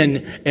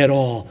sin at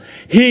all.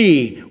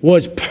 He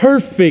was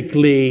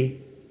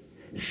perfectly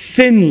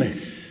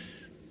sinless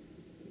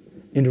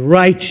and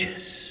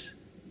righteous.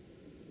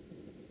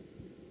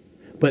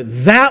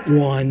 But that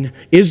one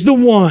is the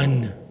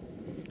one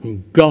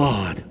whom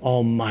God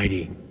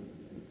Almighty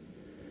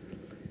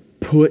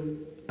put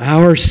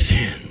our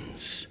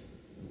sins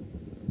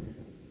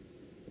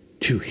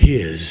to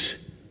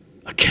His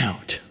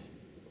account.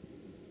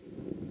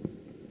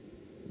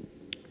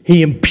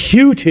 He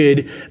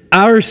imputed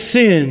our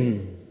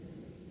sin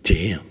to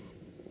Him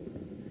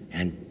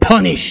and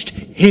punished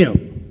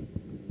Him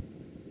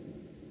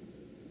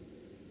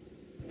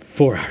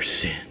for our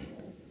sin.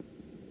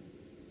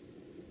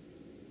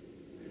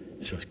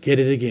 So get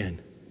it again.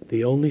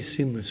 The only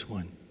sinless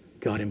one,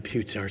 God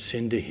imputes our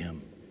sin to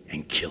Him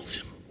and kills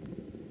Him.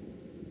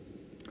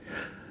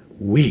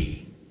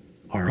 We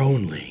are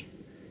only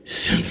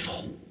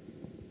sinful.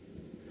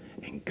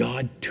 And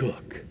God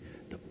took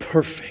the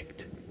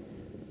perfect,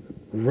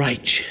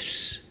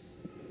 righteous,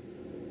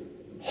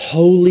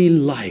 holy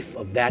life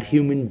of that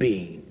human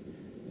being,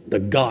 the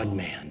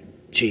God-man,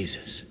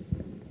 Jesus.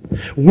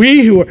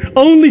 We who are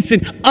only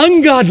sin,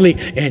 ungodly,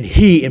 and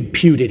He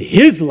imputed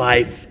His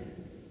life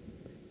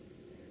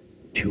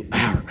to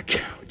our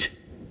account.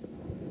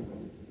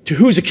 To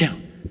whose account?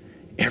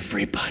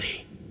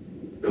 Everybody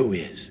who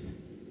is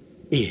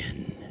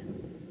in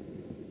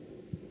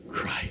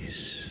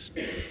Christ.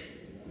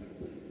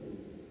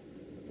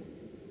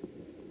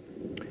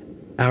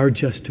 Our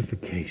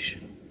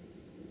justification,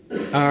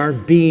 our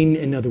being,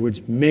 in other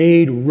words,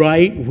 made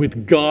right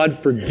with God,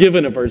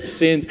 forgiven of our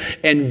sins,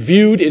 and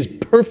viewed as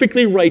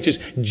perfectly righteous,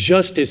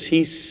 just as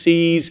He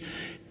sees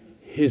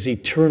His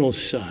eternal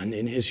Son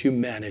in His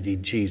humanity,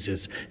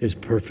 Jesus, is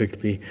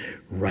perfectly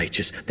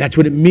righteous. That's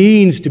what it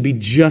means to be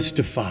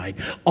justified.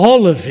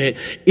 All of it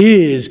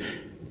is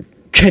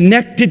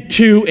connected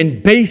to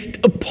and based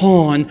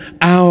upon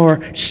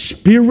our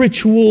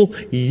spiritual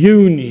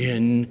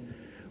union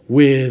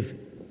with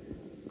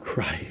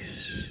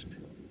Christ.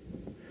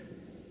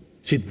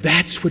 See,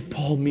 that's what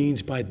Paul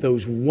means by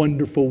those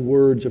wonderful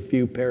words a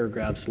few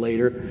paragraphs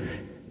later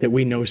that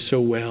we know so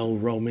well,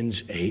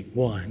 Romans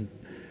 8:1.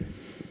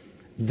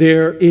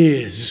 There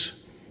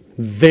is,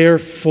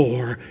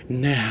 therefore,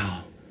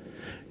 now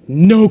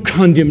no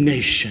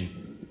condemnation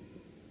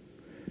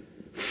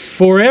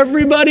for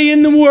everybody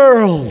in the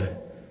world.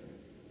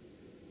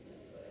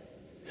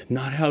 It's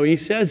not how he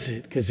says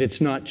it, because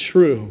it's not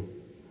true.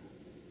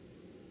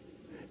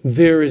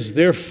 There is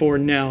therefore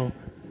now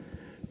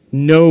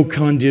no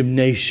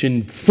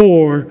condemnation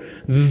for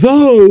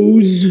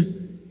those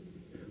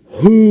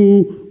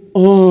who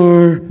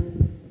are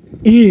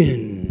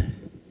in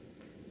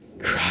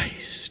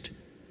Christ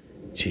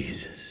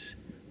Jesus.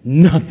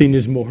 Nothing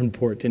is more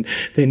important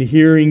than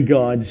hearing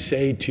God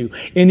say to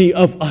any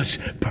of us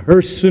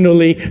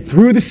personally,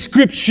 through the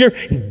Scripture,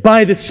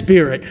 by the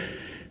Spirit,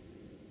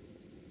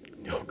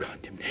 no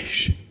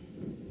condemnation.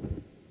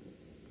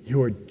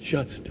 You are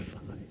justified.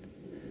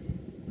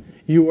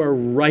 You are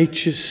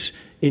righteous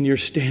in your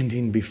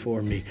standing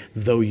before me,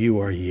 though you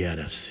are yet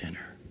a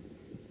sinner.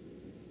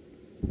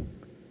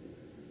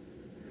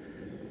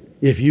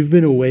 If you've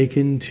been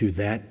awakened to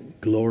that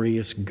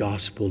glorious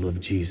gospel of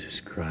Jesus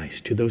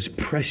Christ, to those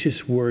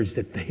precious words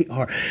that they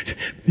are,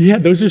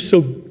 those are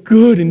so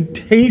good and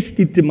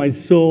tasty to my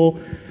soul,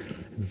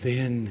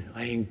 then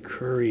I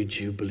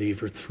encourage you,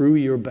 believer, through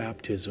your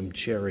baptism,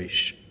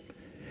 cherish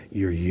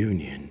your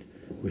union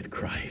with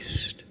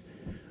Christ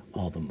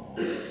all the more.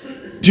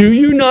 Do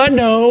you not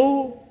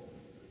know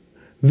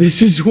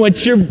this is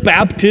what your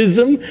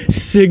baptism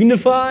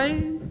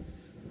signifies?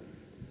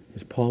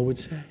 As Paul would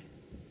say.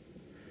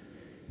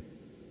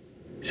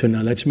 So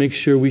now let's make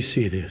sure we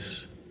see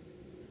this.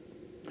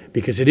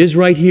 Because it is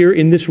right here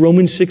in this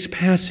Romans 6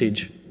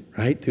 passage,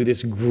 right, through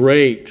this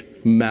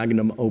great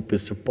magnum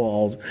opus of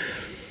Paul's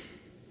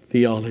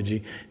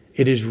theology.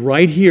 It is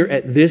right here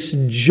at this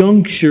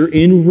juncture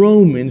in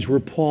Romans where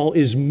Paul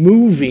is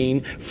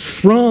moving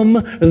from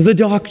the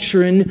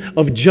doctrine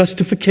of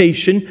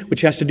justification,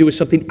 which has to do with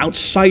something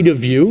outside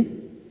of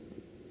you,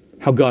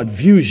 how God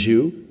views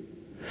you,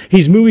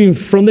 He's moving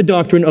from the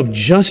doctrine of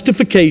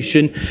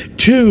justification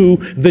to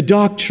the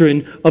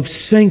doctrine of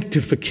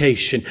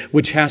sanctification,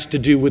 which has to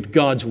do with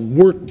God's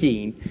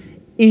working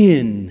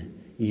in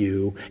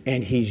you.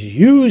 And He's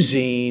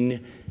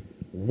using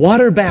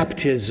water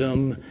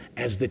baptism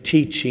as the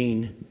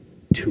teaching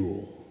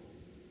tool.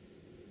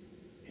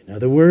 In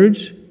other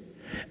words,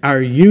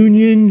 our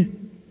union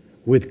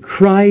with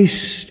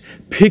Christ,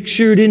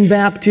 pictured in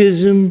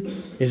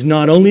baptism, is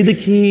not only the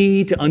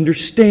key to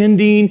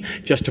understanding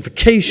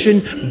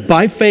justification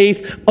by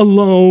faith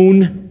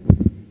alone,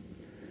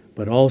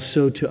 but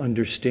also to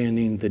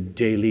understanding the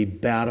daily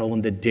battle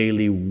and the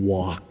daily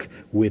walk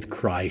with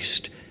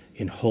Christ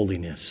in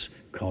holiness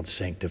called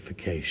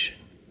sanctification.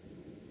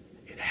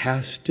 It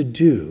has to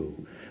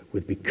do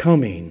with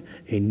becoming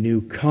a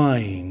new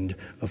kind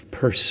of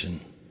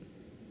person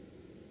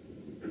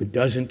who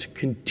doesn't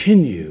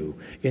continue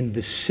in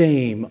the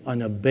same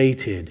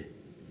unabated,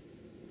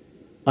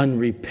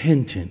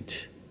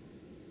 unrepentant,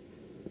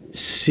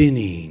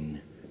 sinning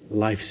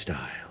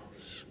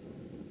lifestyles.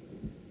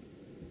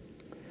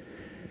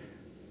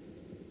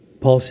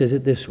 Paul says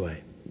it this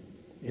way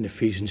in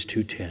Ephesians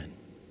 2:10.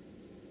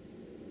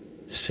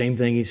 Same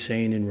thing he's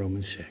saying in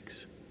Romans 6.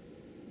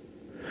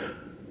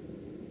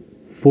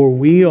 For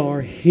we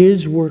are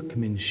His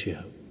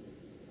workmanship.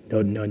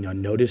 No,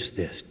 notice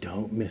this.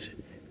 Don't miss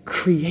it.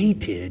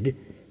 Created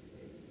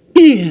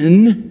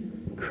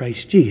in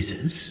Christ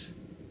Jesus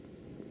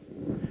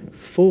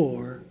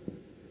for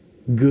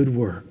good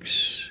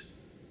works,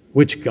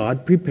 which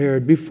God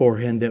prepared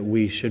beforehand that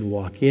we should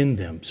walk in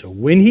them. So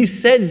when he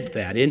says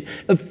that in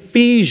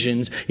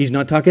Ephesians, he's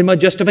not talking about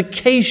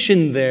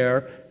justification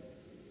there.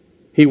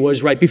 He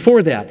was right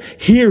before that.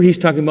 Here he's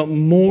talking about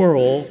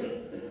moral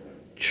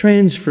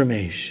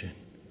transformation.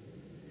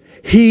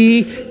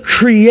 He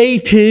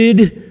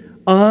created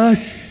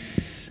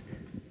us.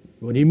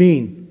 What do you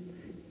mean?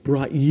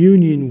 Brought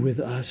union with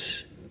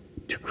us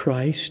to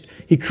Christ.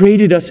 He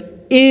created us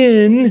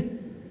in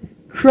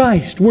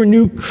Christ. We're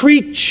new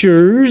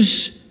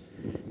creatures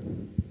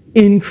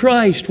in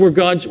Christ. We're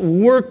God's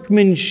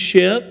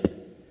workmanship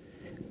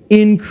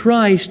in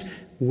Christ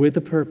with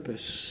a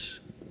purpose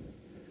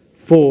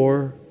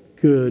for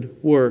good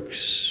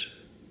works.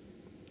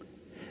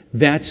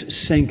 That's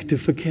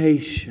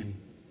sanctification.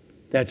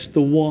 That's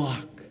the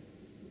walk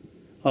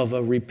of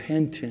a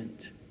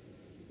repentant,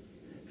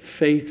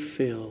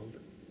 faith-filled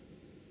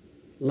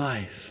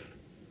life.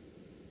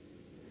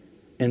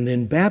 And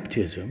then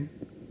baptism,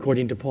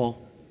 according to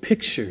Paul,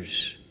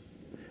 pictures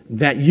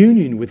that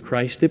union with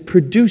Christ that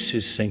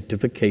produces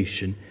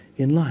sanctification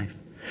in life.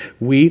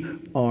 We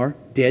are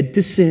dead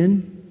to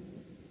sin.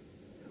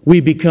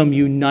 We become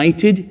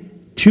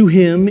united to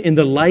Him in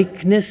the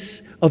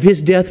likeness of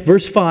His death,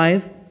 verse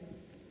 5.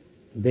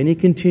 Then he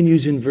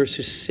continues in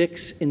verses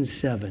 6 and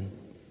 7.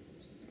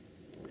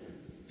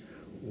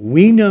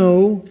 We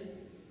know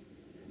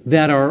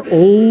that our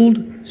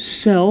old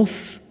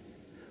self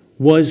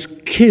was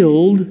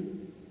killed,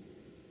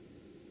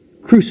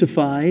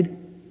 crucified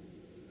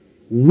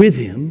with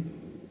Him,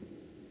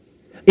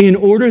 in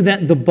order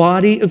that the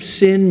body of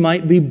sin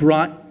might be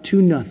brought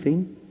to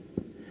nothing,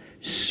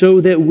 so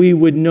that we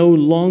would no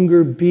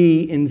longer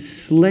be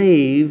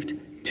enslaved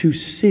to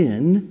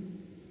sin.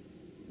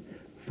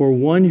 For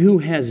one who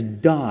has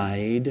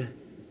died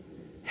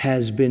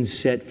has been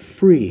set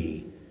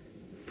free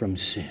from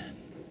sin.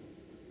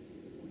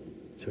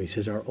 So he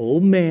says, our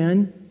old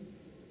man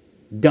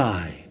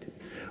died.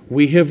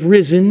 We have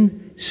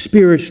risen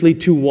spiritually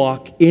to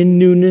walk in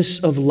newness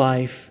of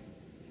life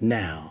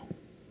now.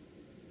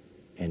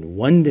 And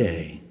one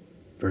day,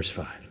 verse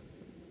 5,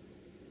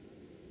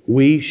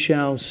 we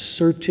shall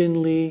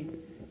certainly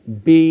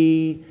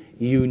be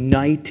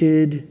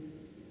united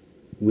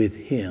with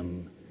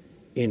Him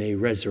in a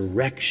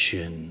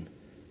resurrection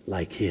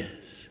like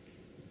His.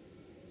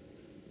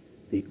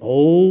 The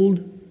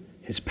old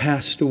has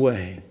passed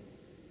away.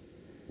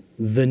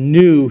 The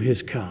new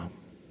has come.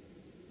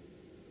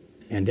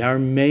 And our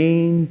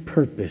main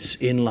purpose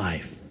in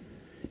life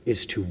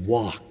is to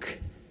walk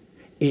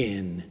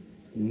in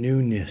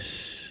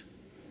newness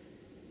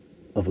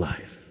of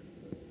life.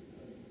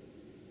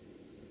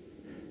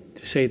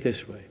 To say it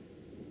this way,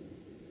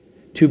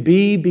 to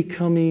be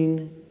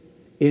becoming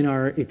in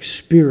our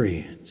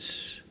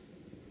experience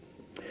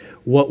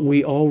what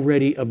we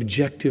already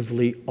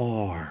objectively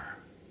are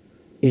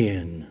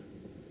in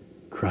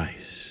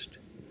Christ.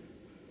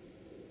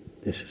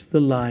 This is the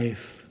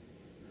life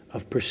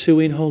of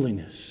pursuing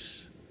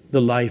holiness,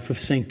 the life of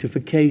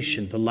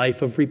sanctification, the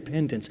life of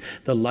repentance,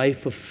 the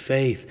life of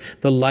faith,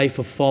 the life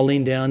of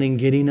falling down and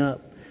getting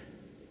up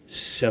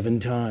 7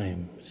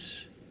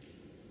 times.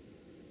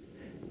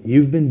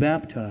 You've been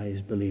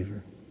baptized,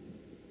 believer,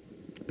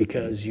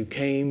 because you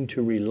came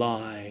to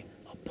rely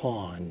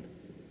upon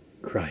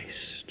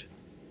Christ.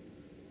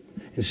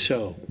 And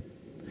so,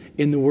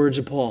 in the words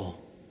of Paul,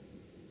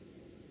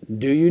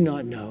 do you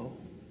not know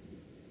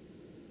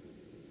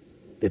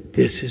that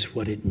this is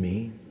what it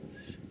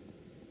means?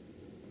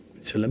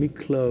 So let me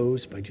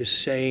close by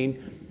just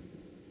saying,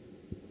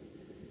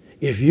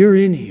 if you're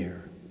in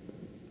here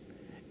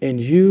and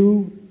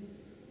you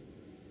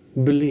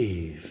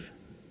believe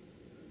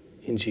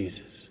in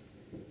Jesus.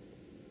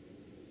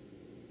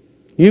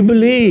 You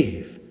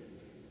believe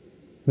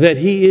that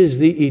He is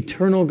the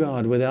eternal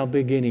God without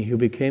beginning who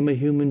became a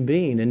human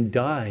being and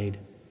died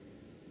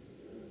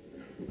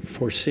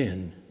for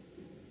sin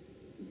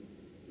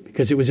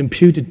because it was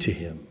imputed to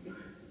Him.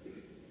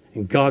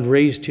 And God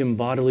raised Him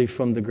bodily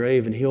from the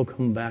grave, and He'll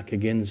come back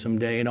again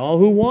someday. And all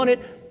who want it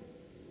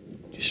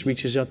just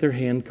reaches out their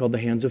hand, called the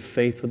hands of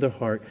faith, with their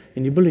heart,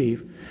 and you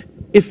believe.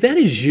 If that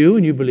is you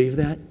and you believe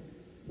that,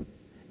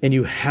 and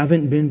you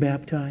haven't been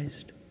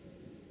baptized,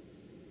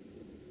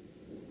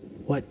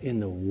 what in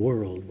the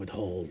world would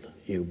hold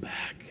you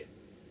back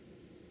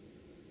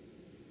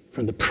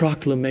from the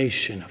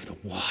proclamation of the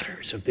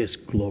waters of this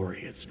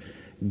glorious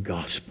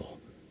gospel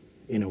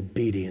in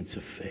obedience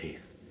of faith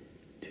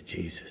to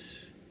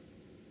Jesus?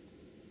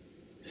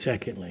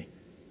 Secondly,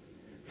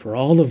 for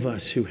all of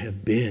us who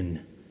have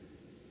been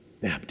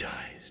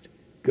baptized,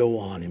 go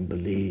on and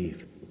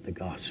believe the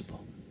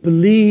gospel.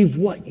 Believe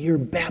what your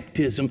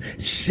baptism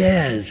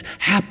says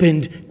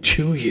happened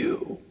to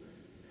you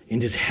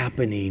and is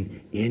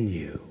happening in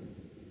you.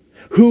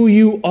 Who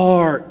you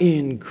are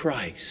in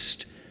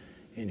Christ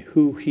and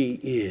who He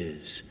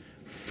is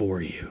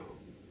for you.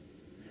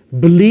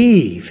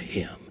 Believe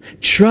Him.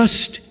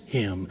 Trust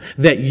Him.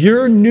 That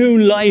your new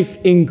life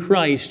in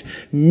Christ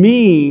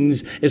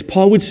means, as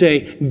Paul would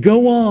say,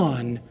 go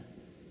on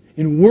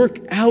and work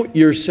out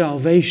your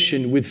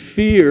salvation with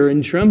fear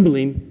and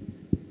trembling,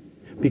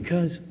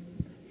 because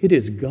it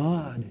is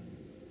God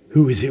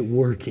who is at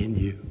work in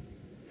you,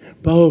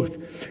 both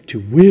to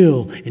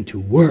will and to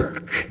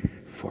work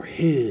for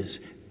His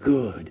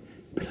good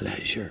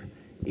pleasure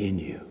in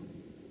you.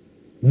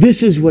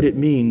 This is what it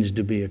means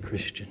to be a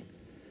Christian,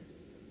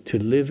 to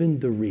live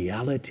in the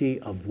reality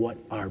of what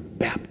our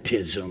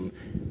baptism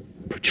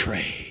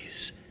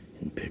portrays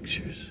and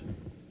pictures.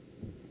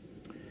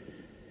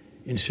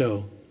 And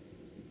so,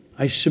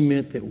 I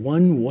submit that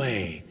one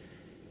way,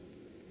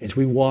 as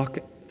we walk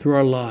through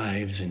our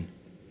lives and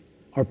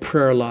our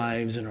prayer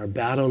lives and our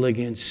battle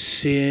against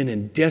sin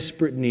and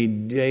desperate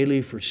need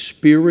daily for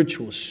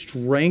spiritual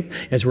strength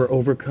as we're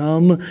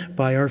overcome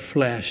by our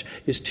flesh,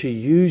 is to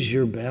use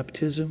your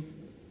baptism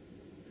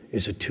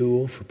as a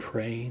tool for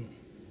praying.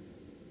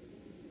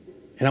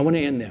 And I want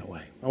to end that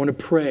way. I want to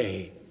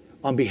pray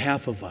on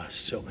behalf of us.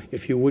 So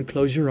if you would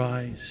close your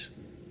eyes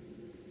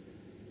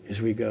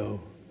as we go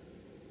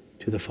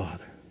to the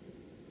Father.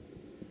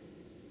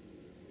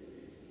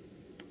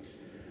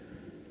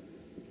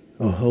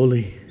 Oh,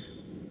 Holy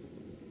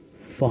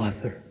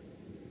Father,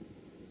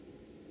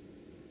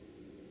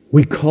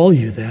 we call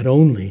you that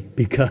only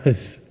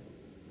because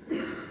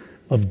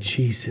of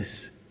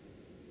Jesus,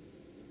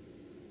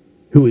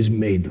 who has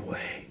made the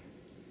way.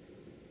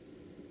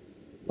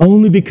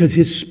 Only because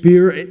His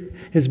Spirit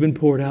has been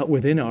poured out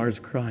within ours,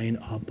 crying,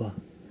 Abba,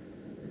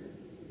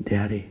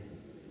 Daddy.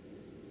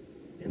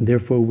 And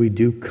therefore we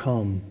do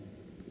come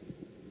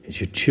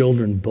as your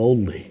children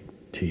boldly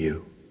to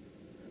you,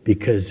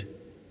 because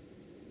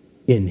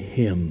in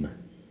Him,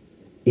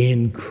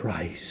 in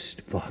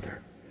Christ,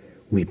 Father,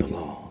 we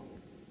belong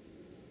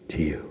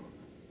to you.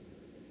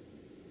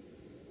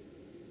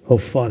 Oh,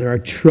 Father, our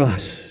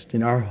trust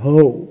and our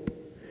hope,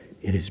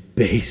 it is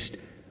based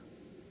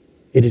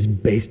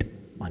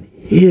on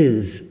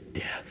His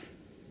death.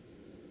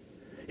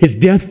 His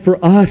death for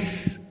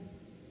us.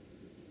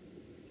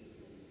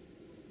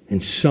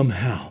 And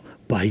somehow,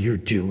 by your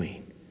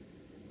doing,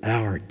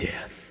 our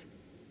death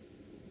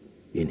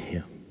in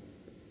Him.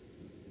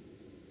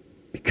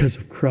 Because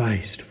of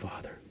Christ,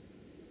 Father,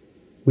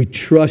 we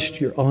trust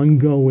your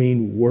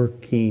ongoing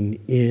working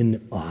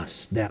in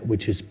us, that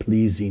which is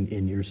pleasing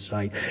in your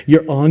sight.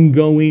 Your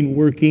ongoing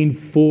working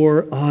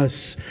for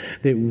us,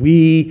 that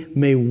we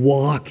may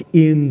walk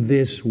in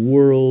this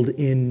world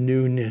in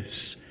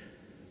newness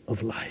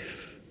of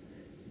life.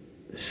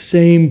 The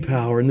same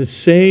power and the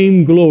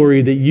same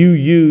glory that you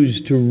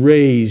used to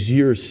raise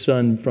your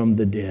Son from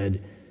the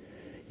dead,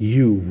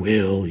 you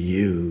will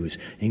use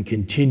and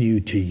continue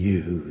to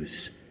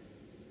use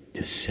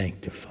to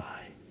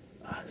sanctify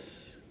us.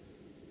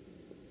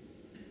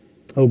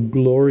 Oh,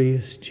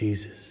 glorious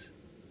Jesus,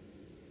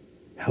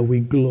 how we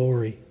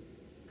glory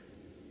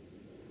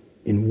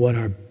in what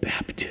our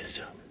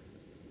baptism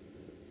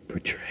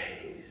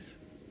portrays.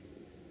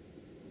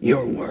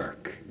 Your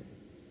work,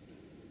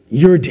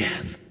 your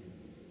death,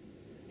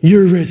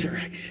 your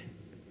resurrection.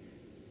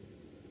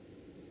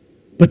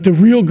 But the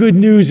real good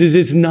news is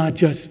it's not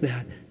just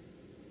that.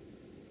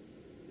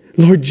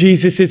 Lord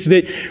Jesus, it's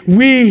that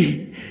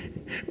we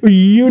were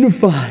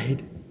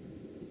unified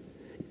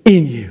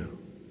in you.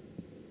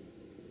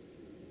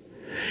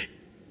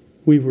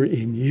 We were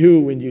in you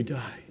when you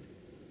died.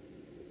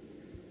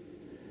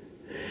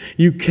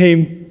 You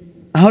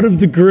came out of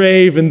the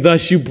grave, and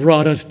thus you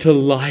brought us to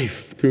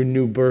life through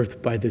new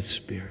birth by the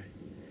Spirit.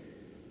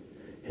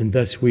 And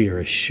thus we are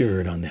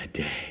assured on that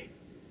day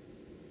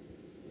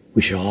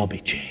we shall all be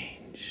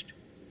changed.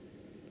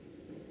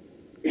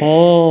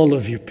 All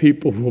of your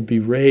people will be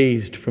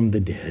raised from the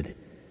dead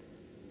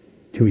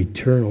to to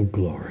eternal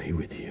glory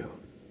with you.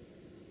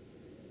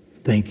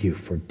 Thank you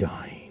for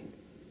dying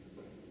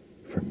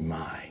for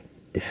my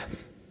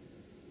death,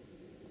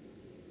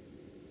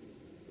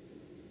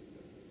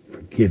 for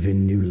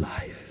giving new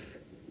life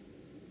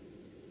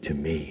to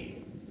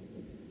me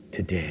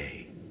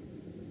today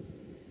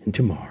and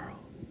tomorrow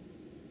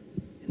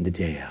and the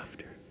day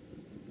after,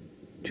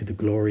 to the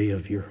glory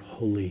of your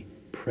holy,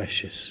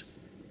 precious,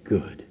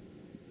 good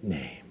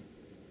name.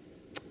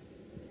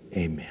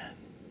 Amen.